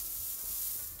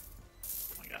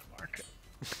 Oh my god, Mark.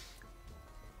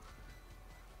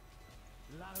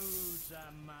 Loads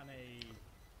of money.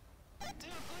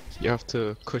 You have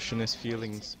to cushion his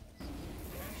feelings.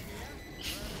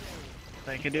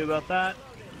 Nothing I can do about that.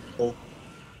 Oh.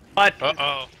 What?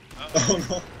 Uh-oh. Oh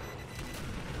no.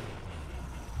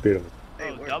 Beautiful.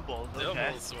 Oh, doubles, okay.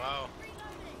 Doubles, wow.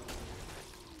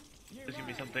 There's gonna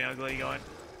be something ugly going.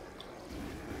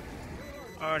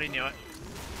 I already knew it.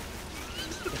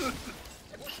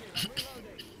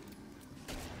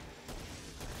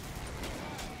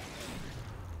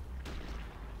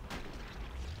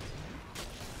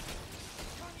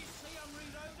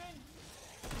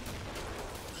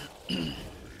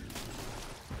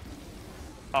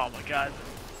 Oh my god.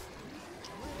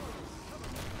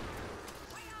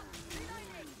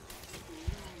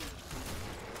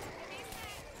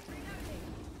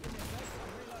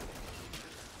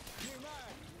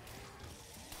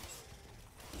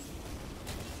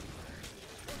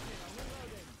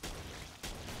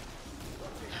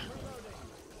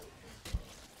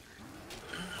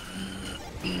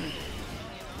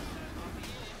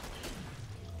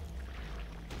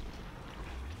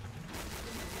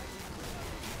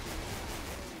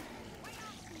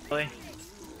 Really?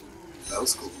 That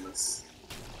was cool, miss.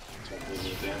 Trying to do a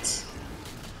little dance.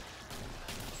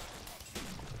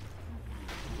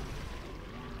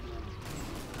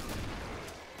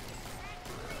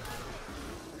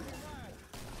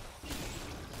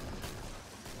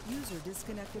 User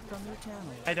disconnected from your channel.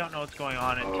 I don't know what's going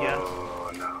on in TS.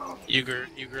 Oh no.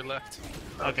 Uger left.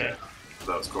 Okay.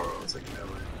 That was Coral. I was like, never.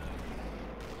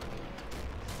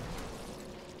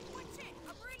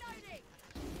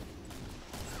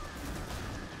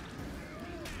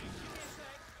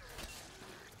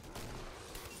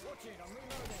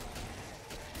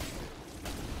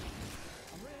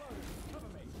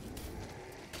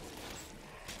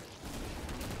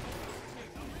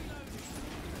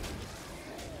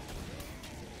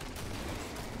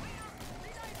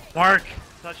 Mark,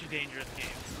 such a dangerous game.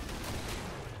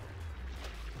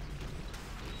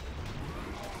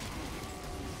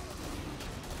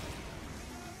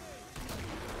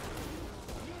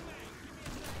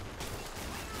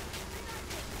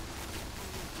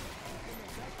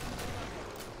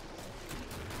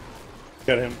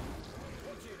 Got him.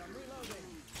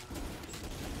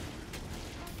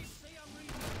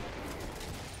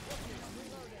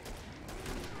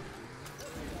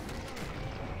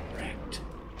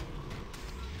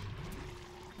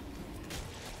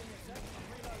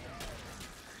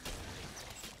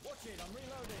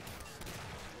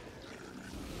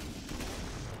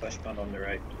 Flashpound on the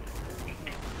right.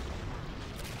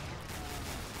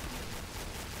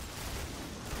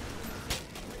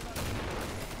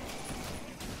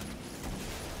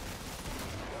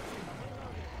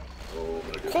 Oh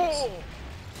my goodness. Oh!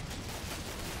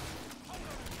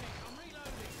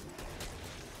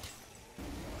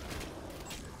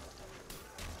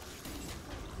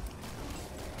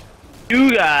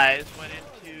 You guys went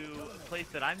into a place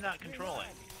that I'm not controlling.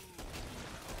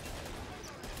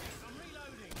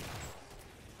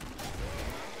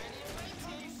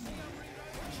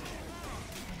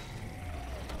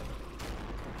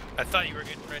 I thought you were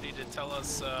getting ready to tell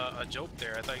us a joke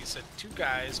there. I thought you said 2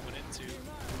 guys went into.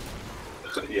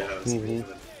 Yeah, I was thinking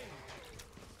that.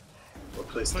 What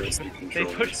place does he They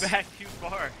control pushed this? back too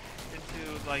far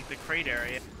into like the crate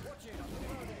area.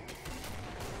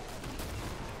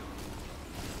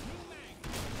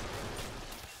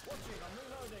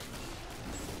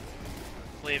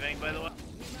 Leaving, by the way.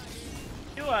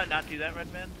 You not do that,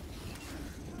 Redman?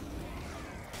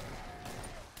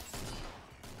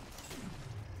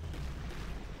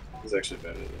 He's actually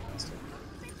better than last time.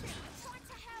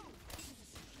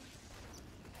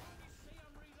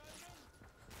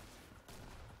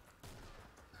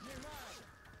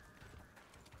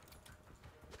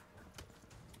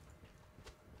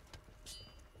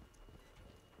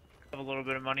 Have a little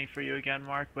bit of money for you again,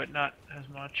 Mark, but not as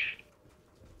much.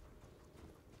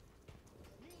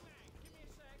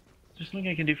 Just look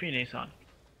what I can do for you, Nason.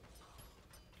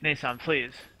 Nason,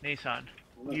 please. Nason,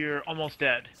 you're almost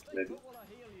dead. Maybe.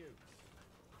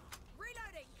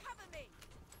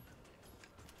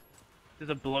 There's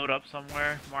a bloat up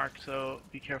somewhere, Mark, so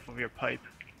be careful of your pipe.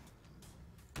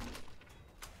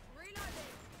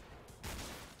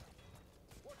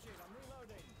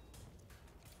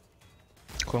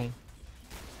 Kong.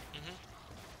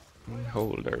 How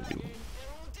old are you?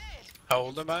 How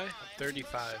old am I? I'm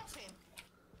 35.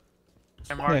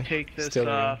 And Mark, Yeah, take this still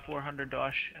young. 400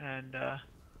 dosh and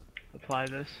apply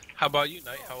this. How about you,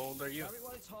 Knight? How old are you?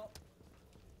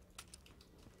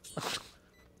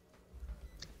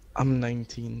 I'm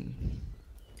 19.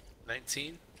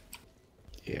 19?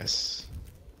 Yes.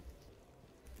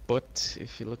 But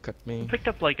if you look at me, Picked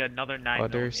up like another 9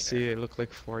 others say I look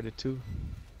like 42.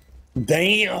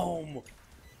 Damn!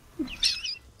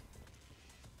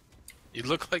 You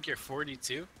look like you're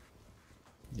 42?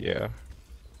 Yeah.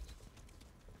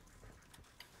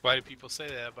 Why do people say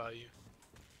that about you?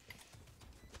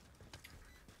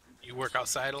 You work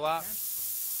outside a lot?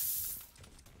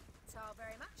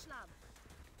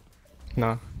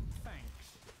 Nah.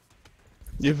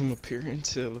 Give him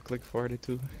appearance, I look like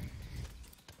 42.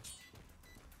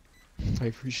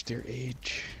 I've reached their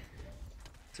age.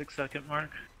 6-second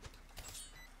mark.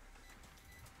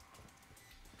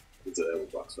 It's a L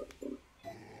box right in front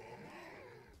of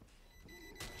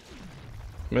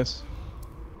Miss.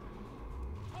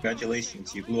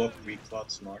 Congratulations, you blew up 3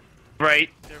 clocks, Mark. Right,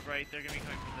 they're right. They're gonna be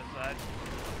coming from this side.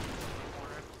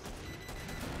 Corner.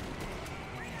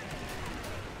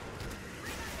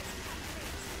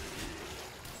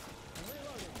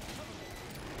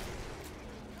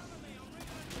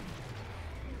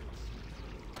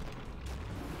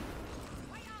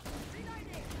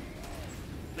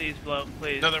 Please blow,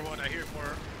 please. Another one. I hear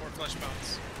more flesh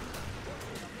mounts.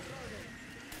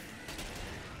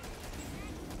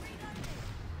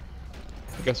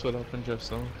 Guess what happened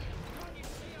just now?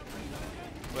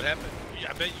 What happened?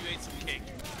 I bet you ate some cake.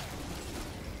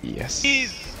 Yes.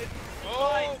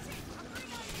 Oh!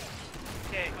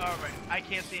 Okay, alright. I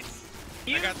can't see.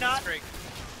 I got not... this Drake.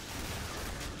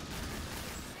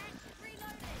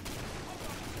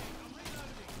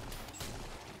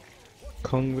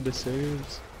 Kong with the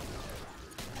saves.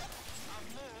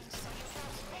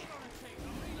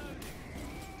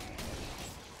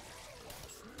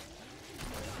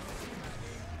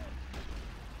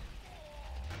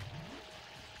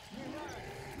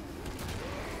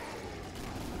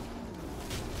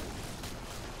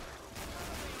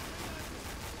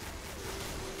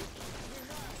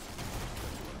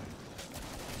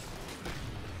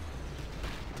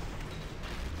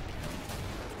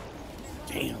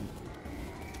 Damn.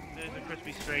 There's a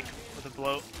crispy strike with a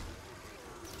bloat.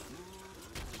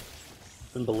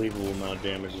 Unbelievable amount of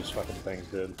damage these fucking things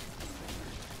did.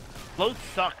 Bloats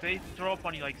suck. They throw up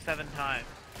on you like 7 times.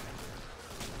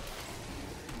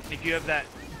 If you have that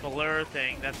blur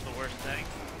thing, that's the worst thing.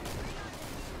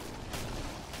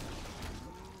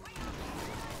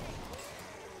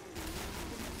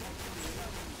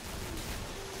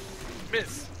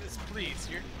 Miss, please.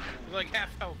 You're like half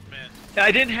health, man.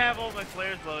 I didn't have all my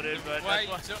flares loaded, but Why are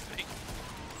that's you jumping?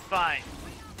 fine.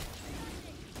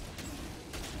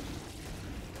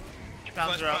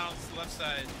 Bounce Flesh her up. bounce, left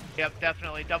side. Yep,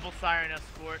 definitely. Double siren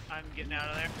escort. I'm getting out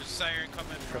of there. There's siren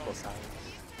coming from. Triple silence.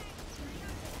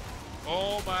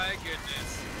 Oh my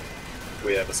goodness.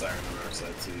 We have a siren on our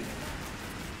side too.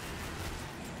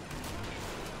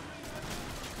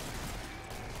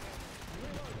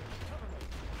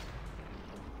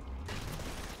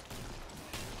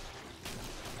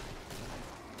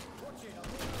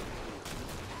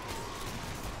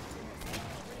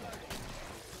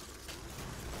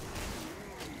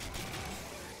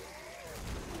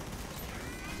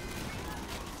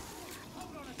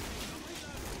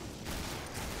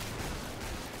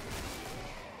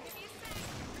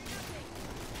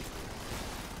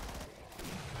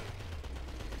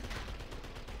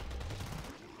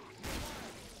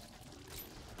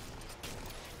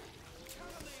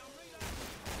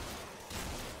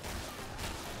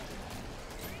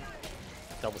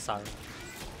 Double siren.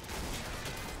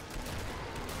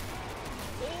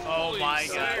 Oh my god.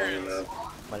 sirens.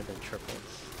 Might have been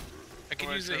triples. I can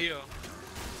Or use a triple. heal.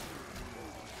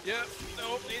 Yep,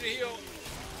 nope, need a heal.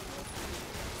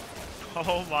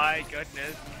 Oh my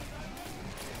goodness.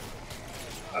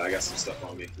 I got some stuff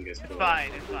on me. You guys It's put it fine,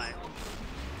 on. it's fine.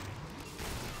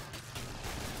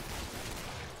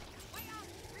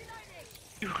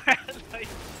 You had like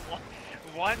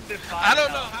one to 5 I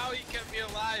don't know health. how he kept me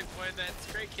alive when that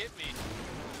strike hit me.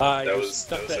 That You was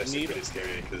stuck that actually needle. pretty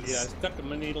scary because Yeah, I stuck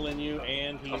a needle in you,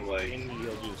 and he I'm like- and he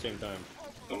healed you at the same time.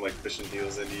 I'm like pushing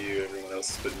needles into you, everyone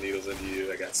else is putting needles into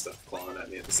you, I got stuff clawing at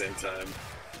me at the same time.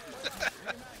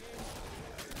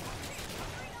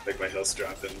 Like my health's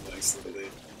dropping like slowly.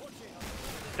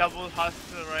 Double husk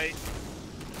to the right.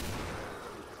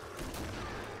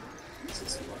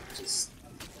 Just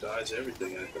dodge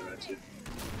everything I throw at you.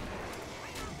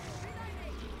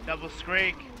 Double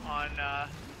scrake on the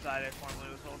side I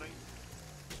formerly was holding.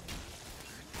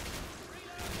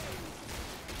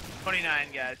 29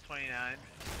 guys, 29.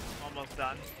 Almost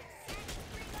done.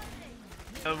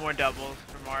 No more doubles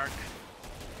for Mark.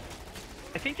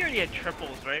 I think you already had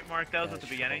triples, right, Mark? That was at the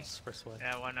beginning. First one.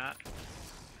 Yeah, why not?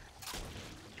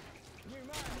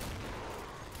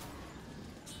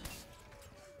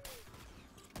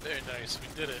 Very nice, we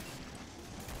did it.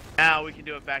 Now we can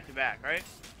do it back to back, right?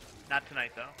 Not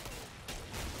tonight though.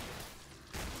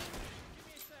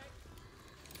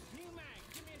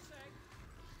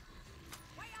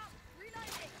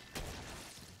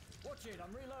 Watch it,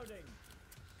 I'm reloading.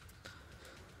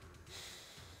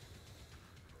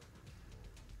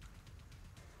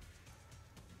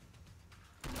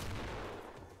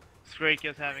 Scrake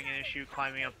is having an issue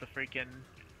climbing up the freaking.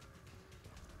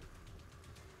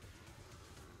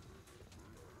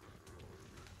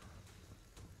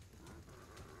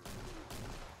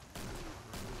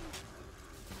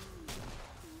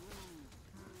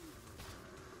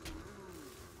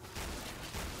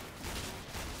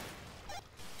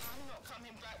 I'm not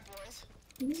coming back, boys.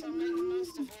 So make the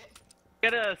most of it. I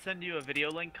gotta send you a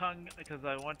video link, Kung, because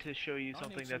I want to show you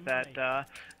something that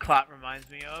clot reminds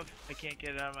me of. I can't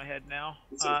get it out of my head now.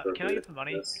 It's Can I appropriate, get some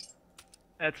money? yes.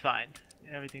 That's fine.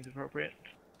 Everything's appropriate.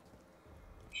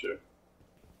 Sure.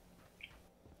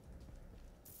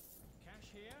 Cash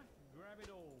here, grab it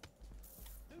all.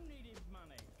 Who needed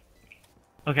money?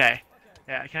 Okay.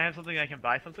 Yeah, can I have something I can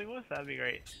buy something with? That'd be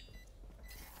great.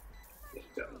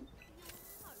 Down.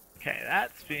 Okay,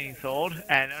 that's being sold,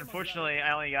 and unfortunately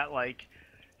I only got like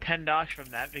 10 docs from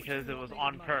that because it was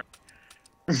on perk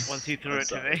once he threw I'm it to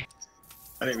sorry. me.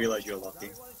 I didn't realize you were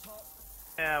lucky.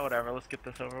 Yeah, whatever, let's get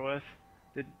this over with.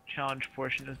 The challenge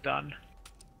portion is done.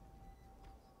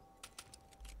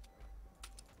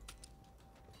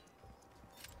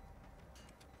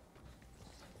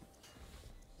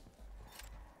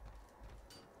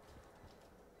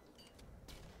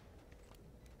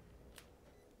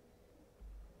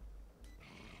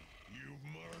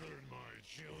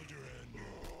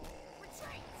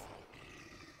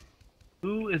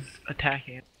 Who is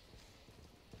attacking?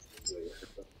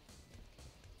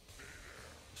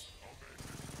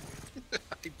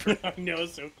 I know,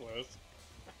 so close.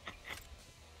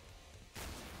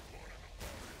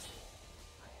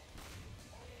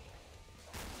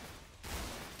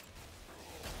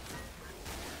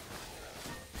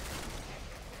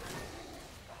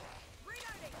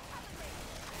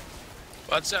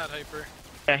 What's that, Hyper?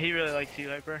 Yeah, he really likes you,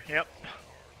 Hyper. Yep.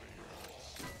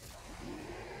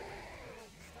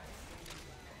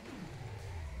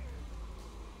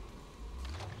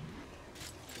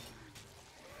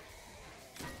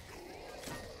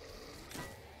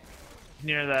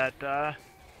 Near that,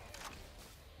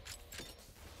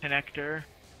 connector.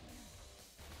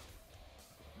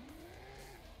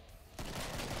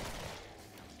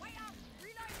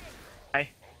 Hi.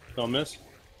 Don't miss.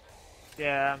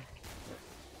 Yeah.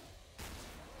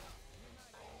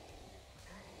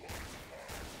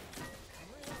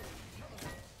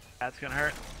 That's gonna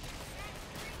hurt.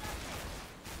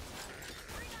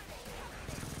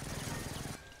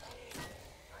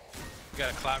 You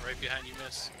got a clot right behind you,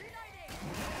 miss.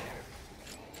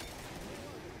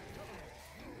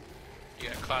 You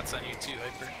got clots on you too,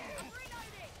 Hyper.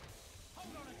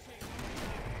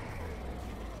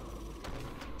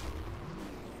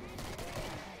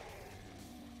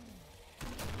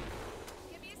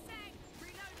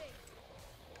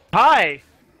 Hi!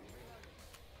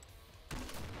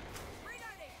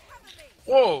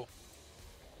 Whoa!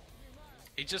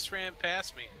 He just ran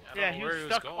past me. I don't Yeah, know he where was he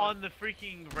stuck was going. on the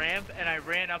freaking ramp, and I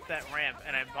ran up that ramp,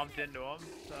 and I bumped into him,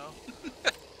 so...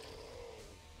 I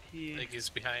he... think he's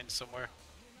behind somewhere.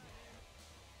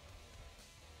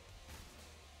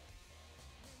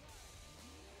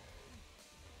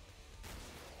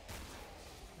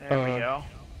 There we go.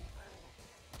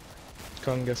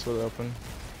 Can't guess what happened.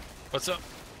 What's up?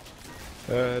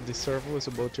 The server was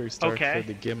about to restart Okay. for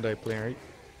the game that I play, right?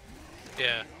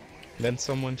 Yeah. Then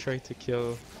someone tried to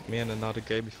kill me and another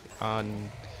guy and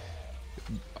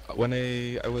when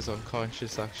I was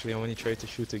unconscious actually, and when he tried to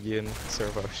shoot again, the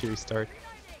server actually restart.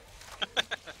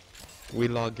 We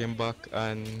log him back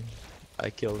and I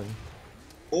killed him.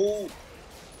 Oh!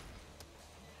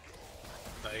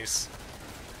 Nice.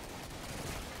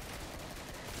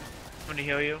 I'm gonna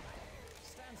heal you.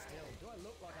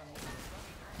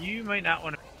 You might not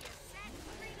want to...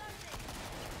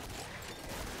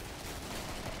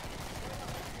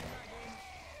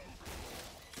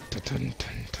 Dun,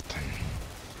 dun, dun, dun.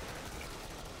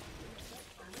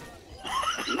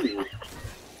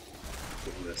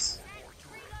 Goodness.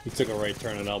 He took a right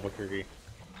turn in Albuquerque.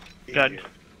 Good.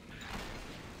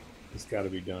 It's got to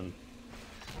be done.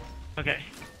 Okay.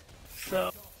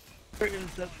 So, where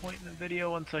is that point in the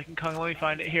video? 1 second, Kong, let me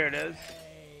find it. Here it is.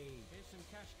 Here's some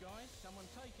cash, guys. Someone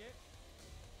take it.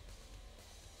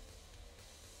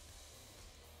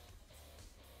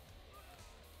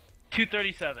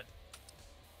 $237.